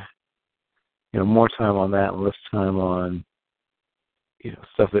spend, more time on that and less time on,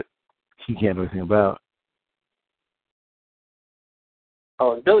 stuff that he can't do anything about.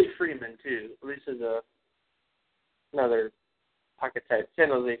 Oh, and Billy Freeman too. At least is another pocket type. San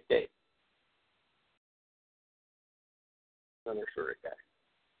Jose State. Another sort of guy.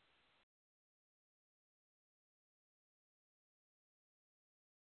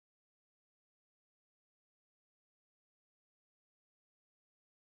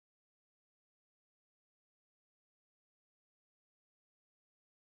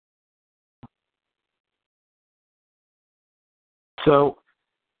 So,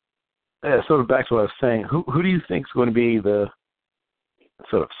 sort of back to what I was saying, who do you think is going to be the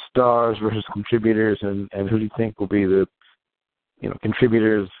sort of stars versus contributors, and who do you think will be the,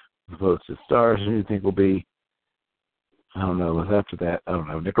 contributors as opposed to stars, and who do you think will be, I don't know, after that, I don't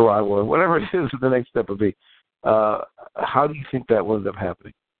know, Nicaragua, whatever it is, the next step will be. How do you think that will end up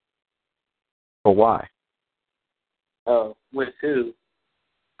happening? Or why? Oh, with who?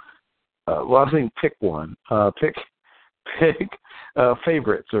 Well, I was thinking pick one. Pick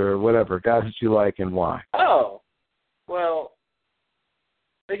favorites or whatever, guys that you like and why. Oh, well,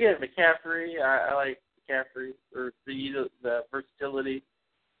 again, McCaffrey, I like McCaffrey for the versatility.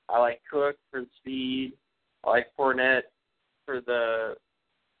 I like Cook for the speed. I like Fournette for the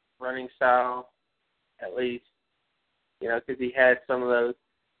running style, at least. Because he had some of those.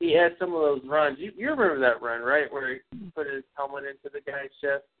 He had some of those runs. You remember that run, right, where he put his helmet into the guy's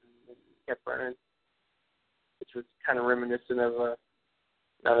chest and kept running, which was kind of reminiscent of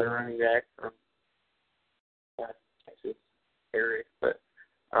another running back from Texas area. But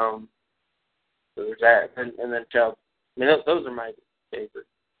so there's that, and then Chubb. I mean, those are my favorites,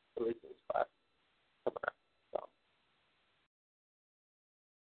 at least in this class. So.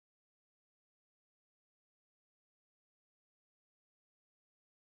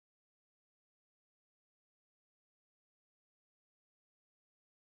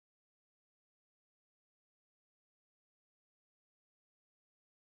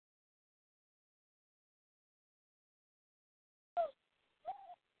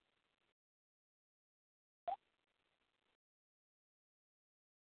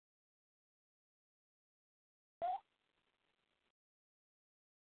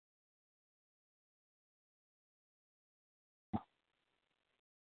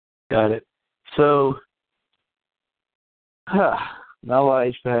 Got it. So, now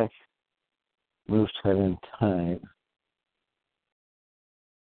H-back moves tight in time.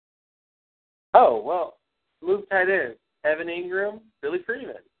 Oh, well, move tight end. Evan Ingram, Billy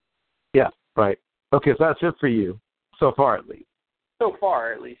Freeman. Yeah, right. Okay, so that's it for you, so far at least. So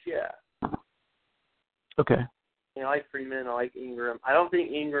far, at least, yeah. Okay. I like Freeman. I like Ingram. I don't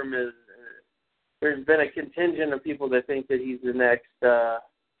think Ingram is. There's been a contingent of people that think that he's the next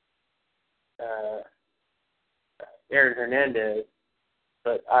Aaron Hernandez,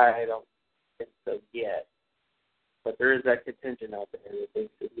 but I don't think so yet. But there is that contingent out there that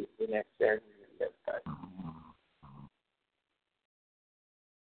thinks that he's the next Aaron Hernandez guy.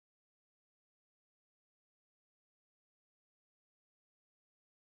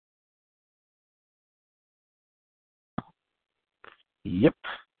 Yep.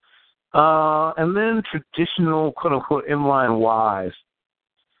 And then traditional, quote-unquote, inline wise.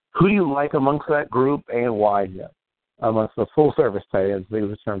 Who do you like amongst that group and why? Yeah. Amongst the full-service tight ends, these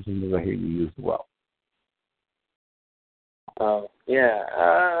are terms I hear you use well.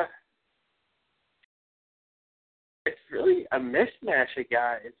 Yeah. It's really a mishmash of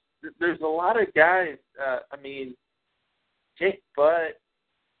guys. There's a lot of guys. Jake Butt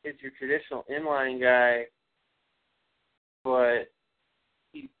is your traditional inline guy, but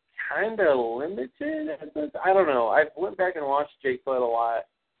he's kind of limited. I don't know. I went back and watched Jake Butt a lot,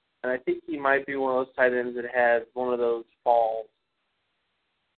 and I think he might be one of those tight ends that has one of those falls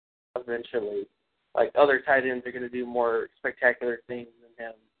eventually. Like other tight ends are going to do more spectacular things than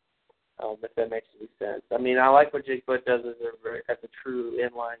him, if that makes any sense. I mean, I like what Jake Butt does as a true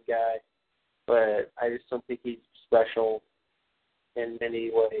inline guy, but I just don't think he's special in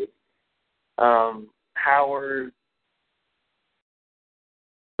many ways. Howard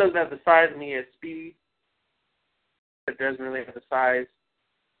doesn't have the size, and he has speed, but doesn't really have the size.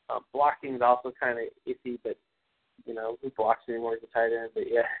 Blocking is also kind of iffy, but, who blocks anymore as a tight end? But,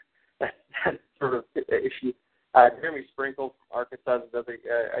 yeah, that's sort of the issue. Jeremy Sprinkle from Arkansas is another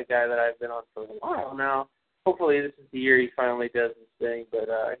a guy that I've been on for a while now. Hopefully this is the year he finally does his thing, but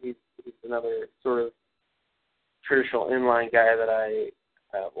he's another sort of traditional inline guy that I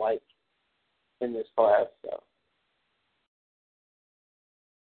like in this class. So.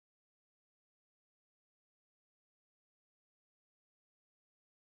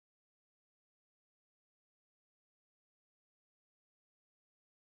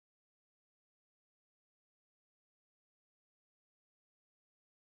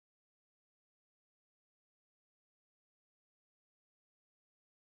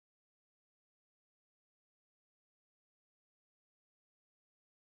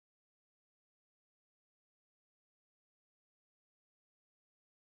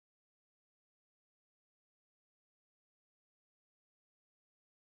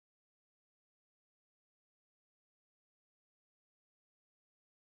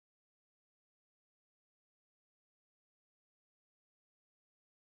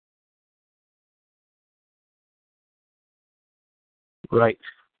 Right.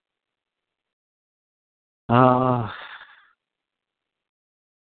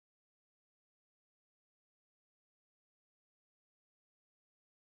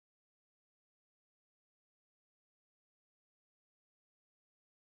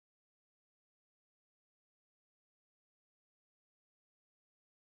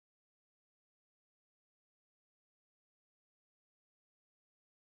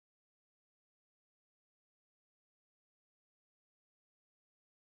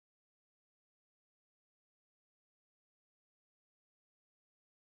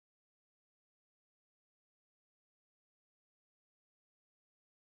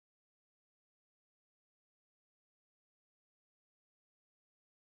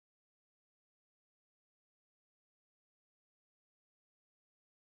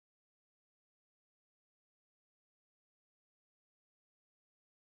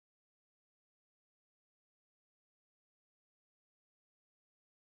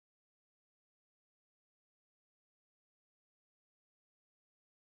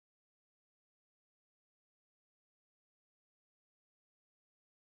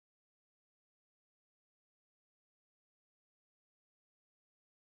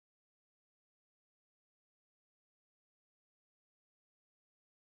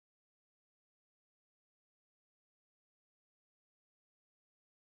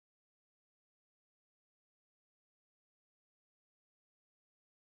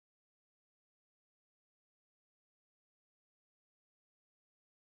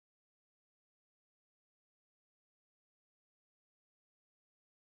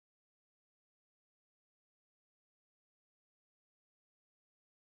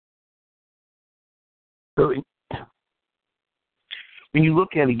 So when you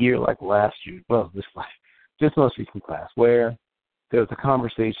look at a year like last year, well, this most recent class, where there was a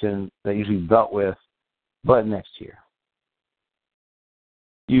conversation that usually dealt with, but next year,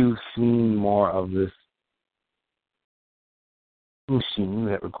 you've seen more of this machine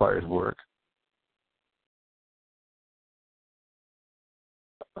that requires work.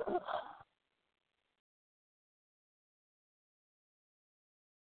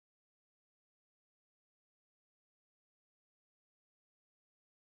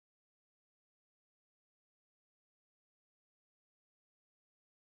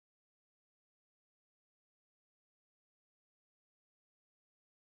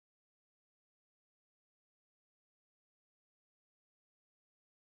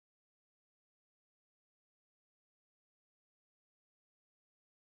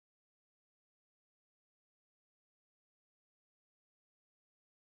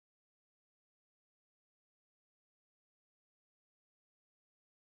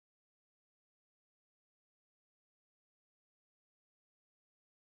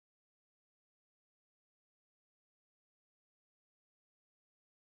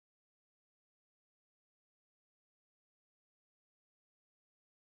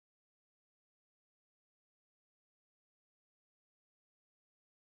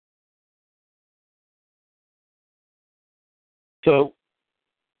 So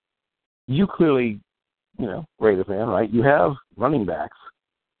you clearly, Raiders fan, right? You have running backs.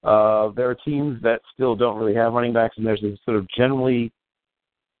 There are teams that still don't really have running backs, and there's this sort of generally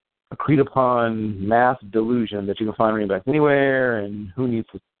agreed upon mass delusion that you can find running backs anywhere, and who needs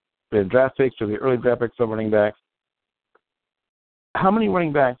to spend draft picks or the early draft picks on running backs. How many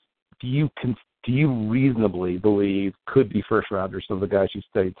running backs do you reasonably believe could be first rounders of the guys you've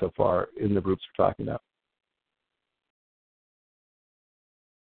studied so far in the groups we're talking about?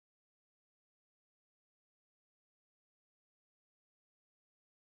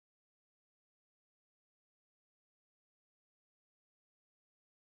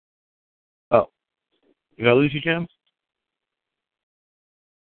 Oh, did I lose you, Jim?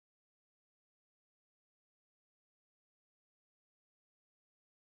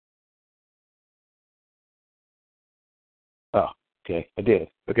 Oh, okay, I did.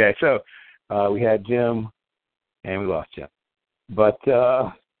 Okay, so we had Jim, and we lost Jim. But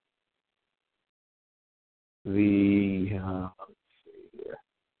let's see here.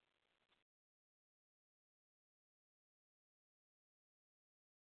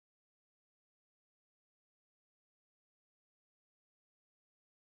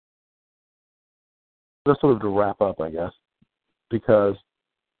 Just sort of to wrap up, I guess, because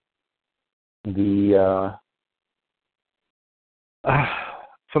the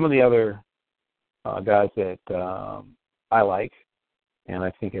some of the other guys that I like, and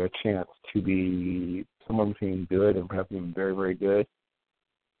I think have a chance to be somewhere between good and perhaps even very, very good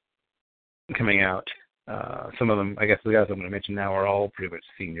coming out. Some of them, I guess the guys I'm going to mention now are all pretty much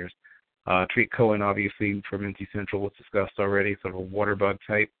seniors. Tariq Cohen, obviously, from NC Central was discussed already, sort of a water bug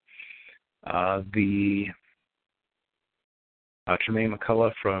type. The Tremaine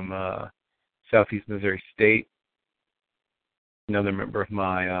McCullough from Southeast Missouri State, another member of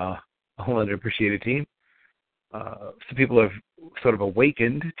my underappreciated team. Some people have sort of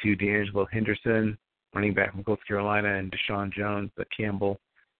awakened to D'Angelo Henderson, running back from North Carolina, and Deshaun Jones, the Campbell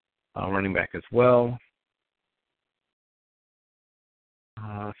running back as well.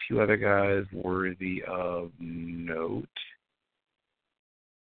 A few other guys worthy of note.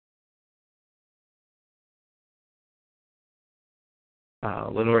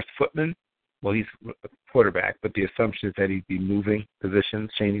 Lenore's Footman, well, he's a quarterback, but the assumption is that he'd be moving positions,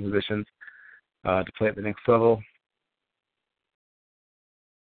 changing positions to play at the next level.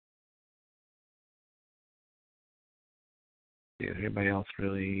 Is anybody else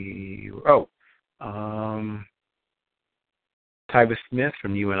really? Oh, Tyvis Smith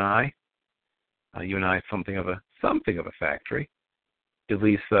from UNI. UNI is something of a factory. At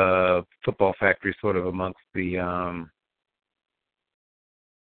least football factory, sort of amongst the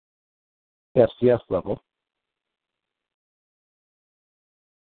FCS level.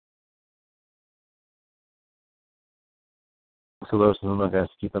 So those are the guys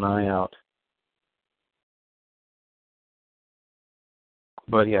to keep an eye out.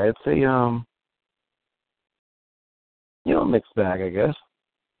 But yeah, it's a mixed bag, I guess.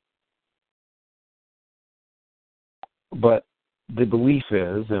 But the belief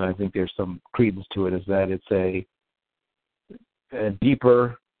is, and I think there's some credence to it, is that it's a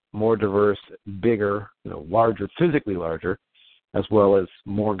deeper, more diverse, bigger, larger, physically larger, as well as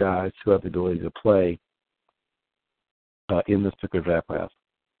more guys who have the ability to play in this particular draft class.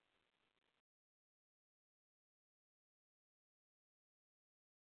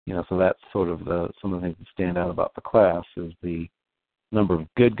 So that's sort of some of the things that stand out about the class is the number of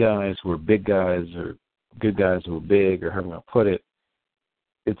good guys who are big guys or good guys who are big, or however you want to put it.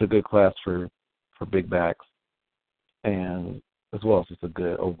 It's a good class for big backs, and as well as just a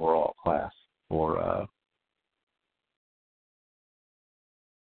good overall class for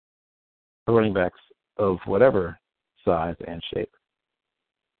running backs of whatever size and shape.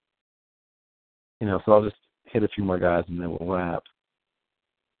 So I'll just hit a few more guys and then we'll wrap.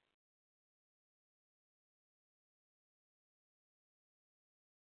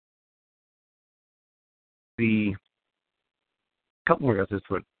 A couple more guys I just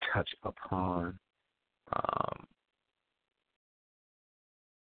want to touch upon.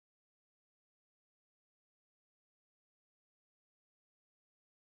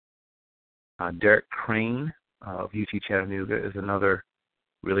 Derek Crane of UT Chattanooga is another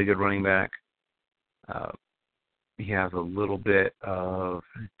really good running back. He has a little bit of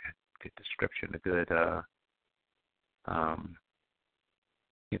good description, a good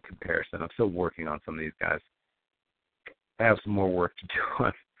comparison. I'm still working on some of these guys. I have some more work to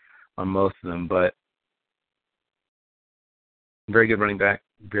do on most of them, but very good running back,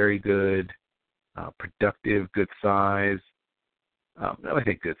 very good, productive, good size. I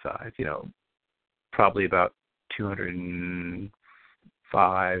think good size, probably about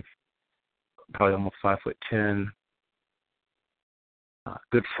 205, probably almost 5'10".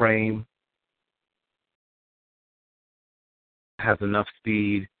 Good frame, has enough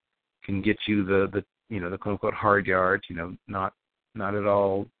speed, can get you the quote unquote hard yards. Not at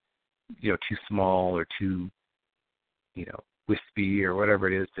all, too small or too, wispy or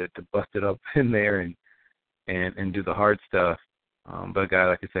whatever it is to bust it up in there and do the hard stuff. But a guy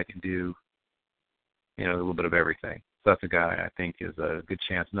like I said can do, a little bit of everything. So that's a guy I think is a good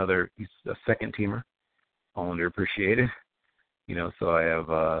chance. He's a second teamer, all underappreciated. So I have,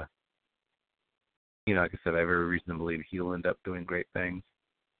 like I said, I have every reason to believe he'll end up doing great things.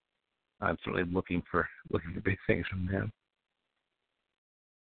 I'm certainly looking for big things from him.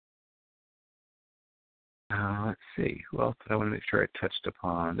 Let's see. Who else did I want to make sure I touched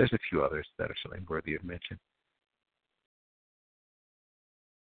upon? There's a few others that are certainly worthy of mention.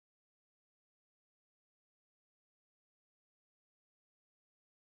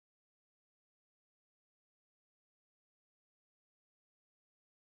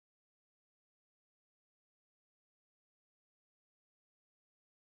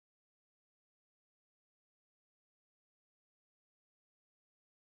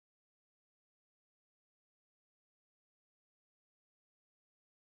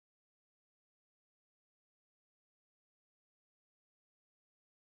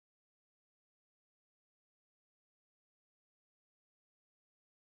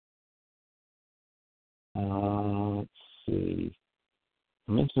 Let's see.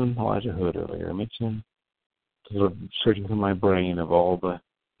 I mentioned Elijah Hood earlier. I mentioned sort of searching through my brain of all the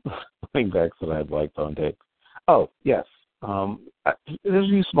running backs that I'd liked on tape. Oh, yes. There's a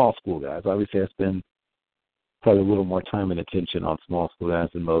few small school guys. Obviously, I spend probably a little more time and attention on small school guys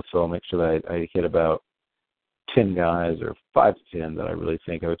than most, so I'll make sure that I hit about 10 guys or 5 to 10 that I really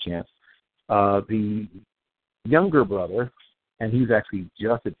think have a chance. The younger brother, and he's actually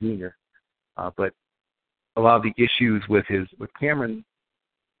just a junior, but a lot of the issues with Cameron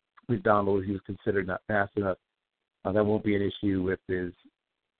McDonald, he was considered not fast enough. That won't be an issue with his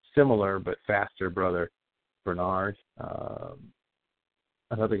similar but faster brother, Bernard.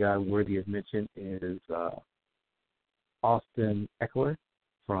 Another guy worthy of mention is Austin Eckler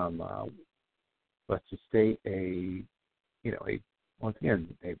from Western State. Once again,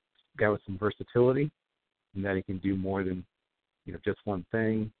 a guy with some versatility, and that he can do more than just one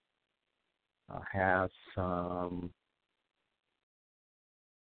thing. Has some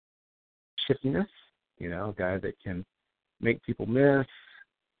shiftiness, a guy that can make people miss.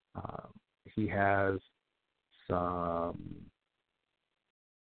 He has some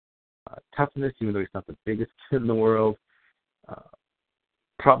toughness, even though he's not the biggest kid in the world.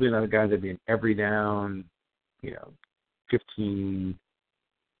 Probably not a guy that'd be an every down, 15,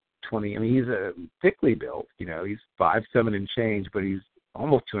 20. I mean, he's a thickly built, he's 5'7" and change, but he's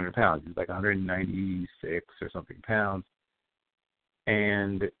almost 200 pounds. He's like 196 or something pounds.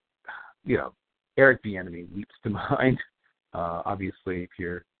 And, Eric Bieniemy leaps to mind. Obviously, if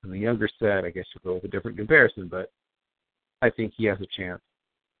you're in the younger set, I guess you'll go with a different comparison, but I think he has a chance.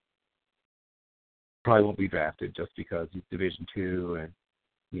 Probably won't be drafted just because he's Division II and,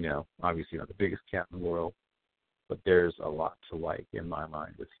 obviously not the biggest cat in the world. But there's a lot to like in my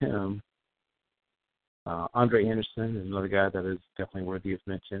mind with him. Andre Anderson is another guy that is definitely worthy of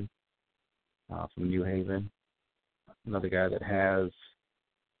mention from New Haven. Another guy that has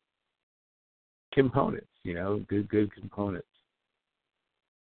components, good components.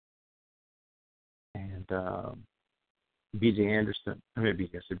 And BJ Anderson,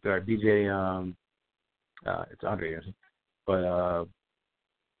 it's Andre Anderson, but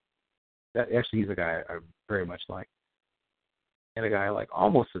actually he's a guy I very much like. And a guy I like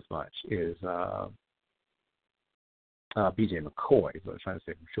almost as much is BJ McCoy, is what I'm trying to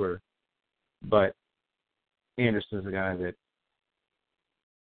say from shorter. But Anderson is a guy that,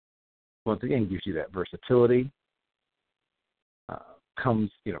 once again, gives you that versatility.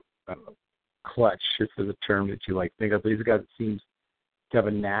 Comes, I don't know, clutch is the term that you like to think of. But he's a guy that seems to have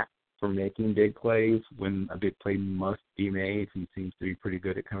a knack for making big plays. When a big play must be made, he seems to be pretty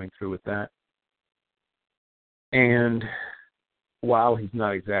good at coming through with that. And while he's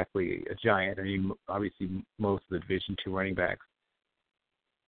not exactly a giant, obviously most of the Division II running backs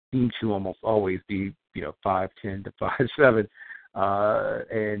seem to almost always be, 5'10" to 5'7",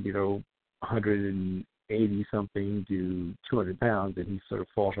 and 180 something to 200 pounds, and he sort of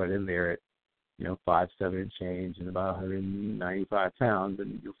falls right in there at 5'7" and change and about 195 pounds,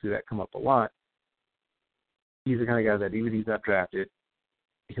 and you'll see that come up a lot. He's the kind of guy that even if he's not drafted,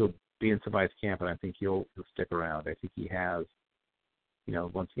 he'll be in somebody's camp, and I think he'll stick around. I think he has,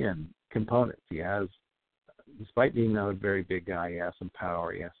 once again, components. He has, despite being not a very big guy, he has some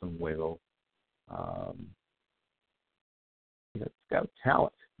power, he has some wiggle. He's got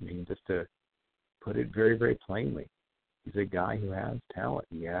talent. Just to put it very, very plainly, he's a guy who has talent.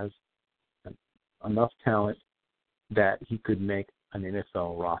 He has enough talent that he could make an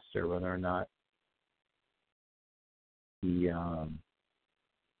NFL roster, whether or not he,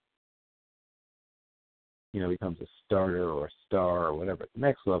 becomes a starter or a star or whatever at the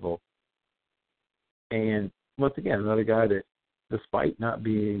next level. And once again, another guy that, despite not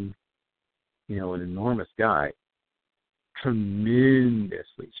being, an enormous guy,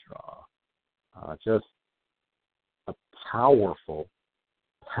 tremendously strong. Just a powerful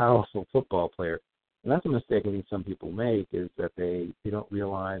football player. And that's a mistake I think some people make, is that they don't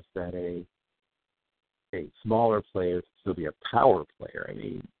realize that a smaller player can still be a power player.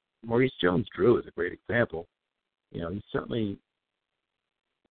 Maurice Jones-Drew is a great example. He certainly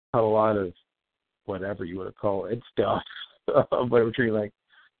had a lot of whatever you want to call it stuff, whatever you like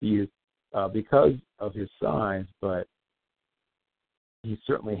to use, because of his size, but he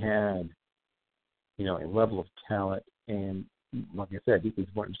certainly had, a level of talent, and like I said, he was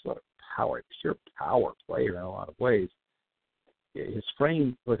more than just a power, pure power player in a lot of ways. His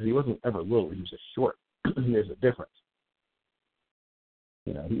frame, he wasn't ever little, he was just short. There's a difference.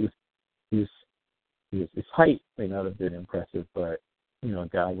 His height may not have been impressive, but a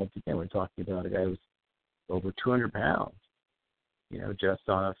guy, once again, we're talking about a guy who's over 200 pounds, just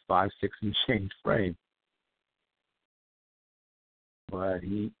on a 5'6" and change frame. But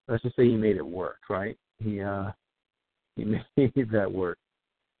let's just say he made it work, right? He made that work.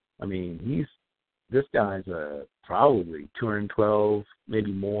 This guy's probably 212,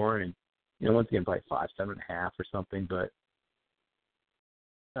 maybe more, and once again, probably 5'7.5" or something, but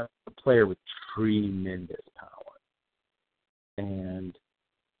a player with tremendous power. And,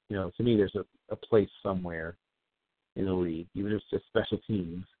 to me, there's a place somewhere in the league, even if it's just special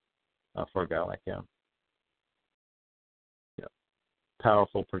teams, for a guy like him.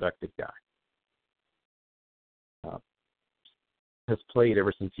 Powerful, productive guy. Has played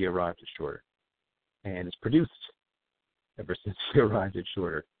ever since he arrived at Shorter, and has produced ever since he arrived at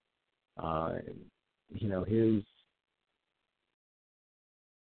Shorter. His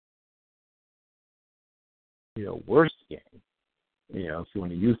worst game, if you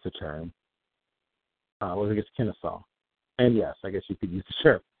want to use the term, was against Kennesaw. And yes, I guess you could use the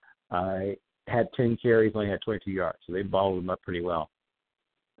term. Had 10 carries, only had 22 yards, so they balled him up pretty well.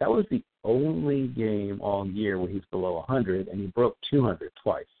 That was the only game all year where he's below 100, and he broke 200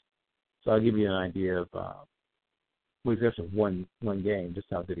 twice. So I'll give you an idea of, well, he's actually one game, just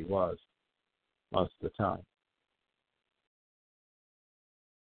how good he was most of the time.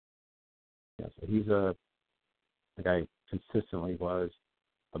 So he's a guy consistently was,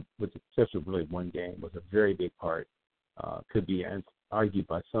 with the exception of really one game, was a very big part. Could be, and argued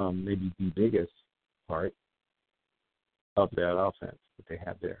by some, maybe the biggest part of that offense that they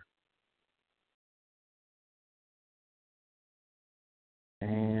had there.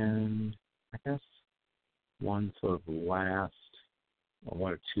 And I guess one or one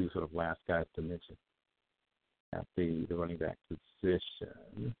or two sort of last guys to mention at the running back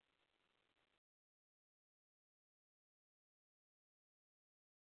position.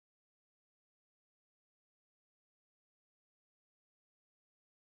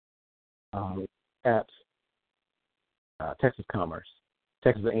 At Texas Commerce,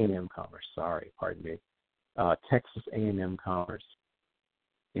 Texas A&M Commerce. Sorry, pardon me. Texas A&M Commerce.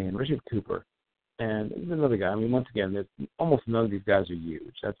 And Richard Cooper. And there's another guy. I mean, once again, almost none of these guys are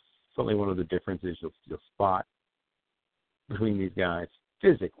huge. That's certainly one of the differences you'll spot between these guys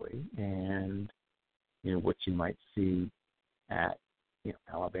physically and, what you might see at,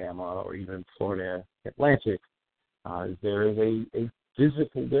 Alabama or even Florida Atlantic. There is a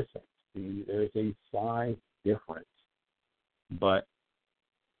physical difference. There is a size difference. But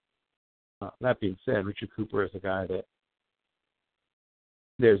that being said, Richard Cooper is a guy that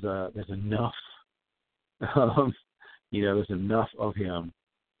there's enough, there's enough of him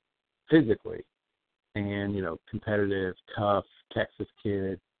physically, and competitive, tough, Texas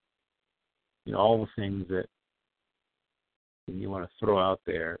kid, all the things that you want to throw out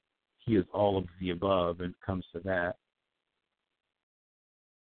there. He is all of the above when it comes to that.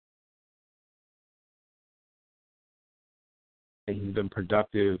 And he's been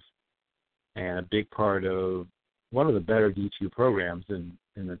productive and a big part of one of the better D2 programs in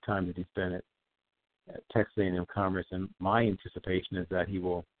the time that he's been at Texas A&M Commerce. And my anticipation is that he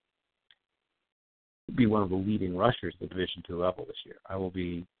will be one of the leading rushers at the Division II level this year. I will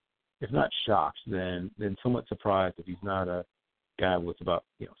be, if not shocked, then somewhat surprised if he's not a guy with about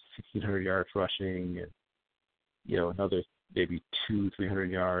 1,600 yards rushing and another maybe 200-300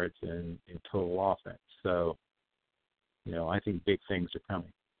 yards in total offense. So I think big things are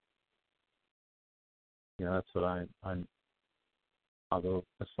coming. That's what I'm. Although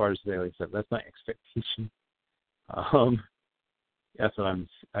as far as today, like I said, that's my expectation. That's what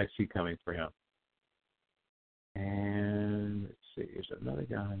I see coming for him. And let's see, there's another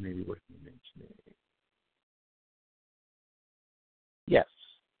guy maybe worth mentioning.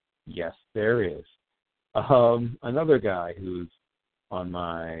 Yes, there is. Another guy who's on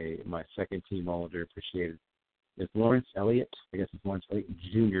my second team all underappreciated is Lawrence Elliott. I guess it's Lawrence Elliott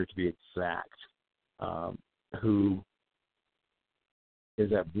Jr. to be exact, who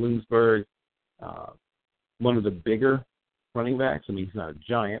is at Bloomsburg, one of the bigger running backs. I mean, he's not a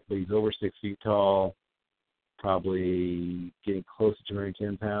giant, but he's over 6 feet tall, probably getting close to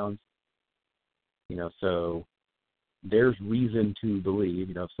 210 pounds. So there's reason to believe,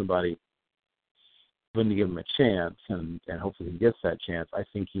 if somebody going to give him a chance, and hopefully he gets that chance, I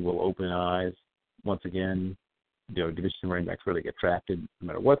think he will open eyes once again. Division running backs really get drafted no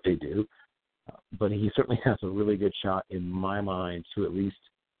matter what they do. But he certainly has a really good shot in my mind to at least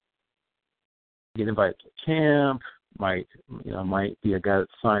get invited to camp. Might be a guy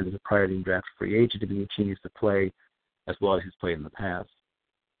that's signed as a priority and draft free agent if he continues to play as well as he's played in the past.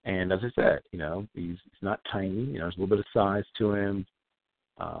 And as I said, he's not tiny. There's a little bit of size to him.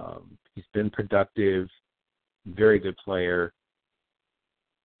 He's been productive, very good player.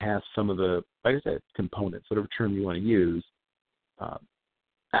 Has some of the, like I said, components, whatever term you want to use.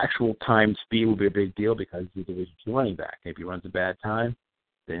 Actual time speed will be a big deal because he's a Division II running back. If he runs a bad time,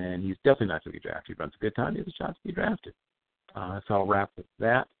 then he's definitely not going to be drafted. If he runs a good time, he has a shot to be drafted. So I'll wrap with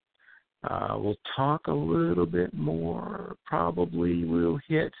that. We'll talk a little bit more. Probably we'll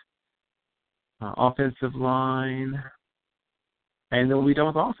hit offensive line, and then we'll be done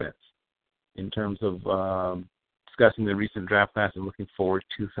with offense in terms of discussing the recent draft class and looking forward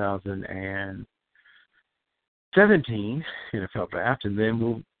to 2017 NFL draft, and then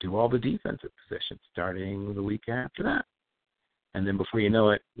we'll do all the defensive positions starting the week after that. And then before you know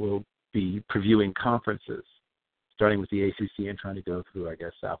it, we'll be previewing conferences, starting with the ACC and trying to go through, I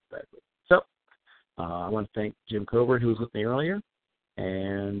guess, alphabetically. So I want to thank Jim Coburn, who was with me earlier,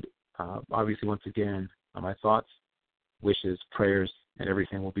 and obviously, once again, my thoughts, wishes, prayers, and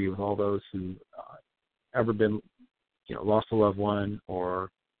everything will be with all those who ever been, lost a loved one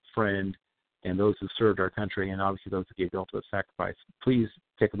or friend, and those who served our country, and obviously those who gave the ultimate sacrifice. Please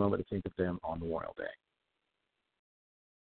take a moment to think of them on Memorial Day.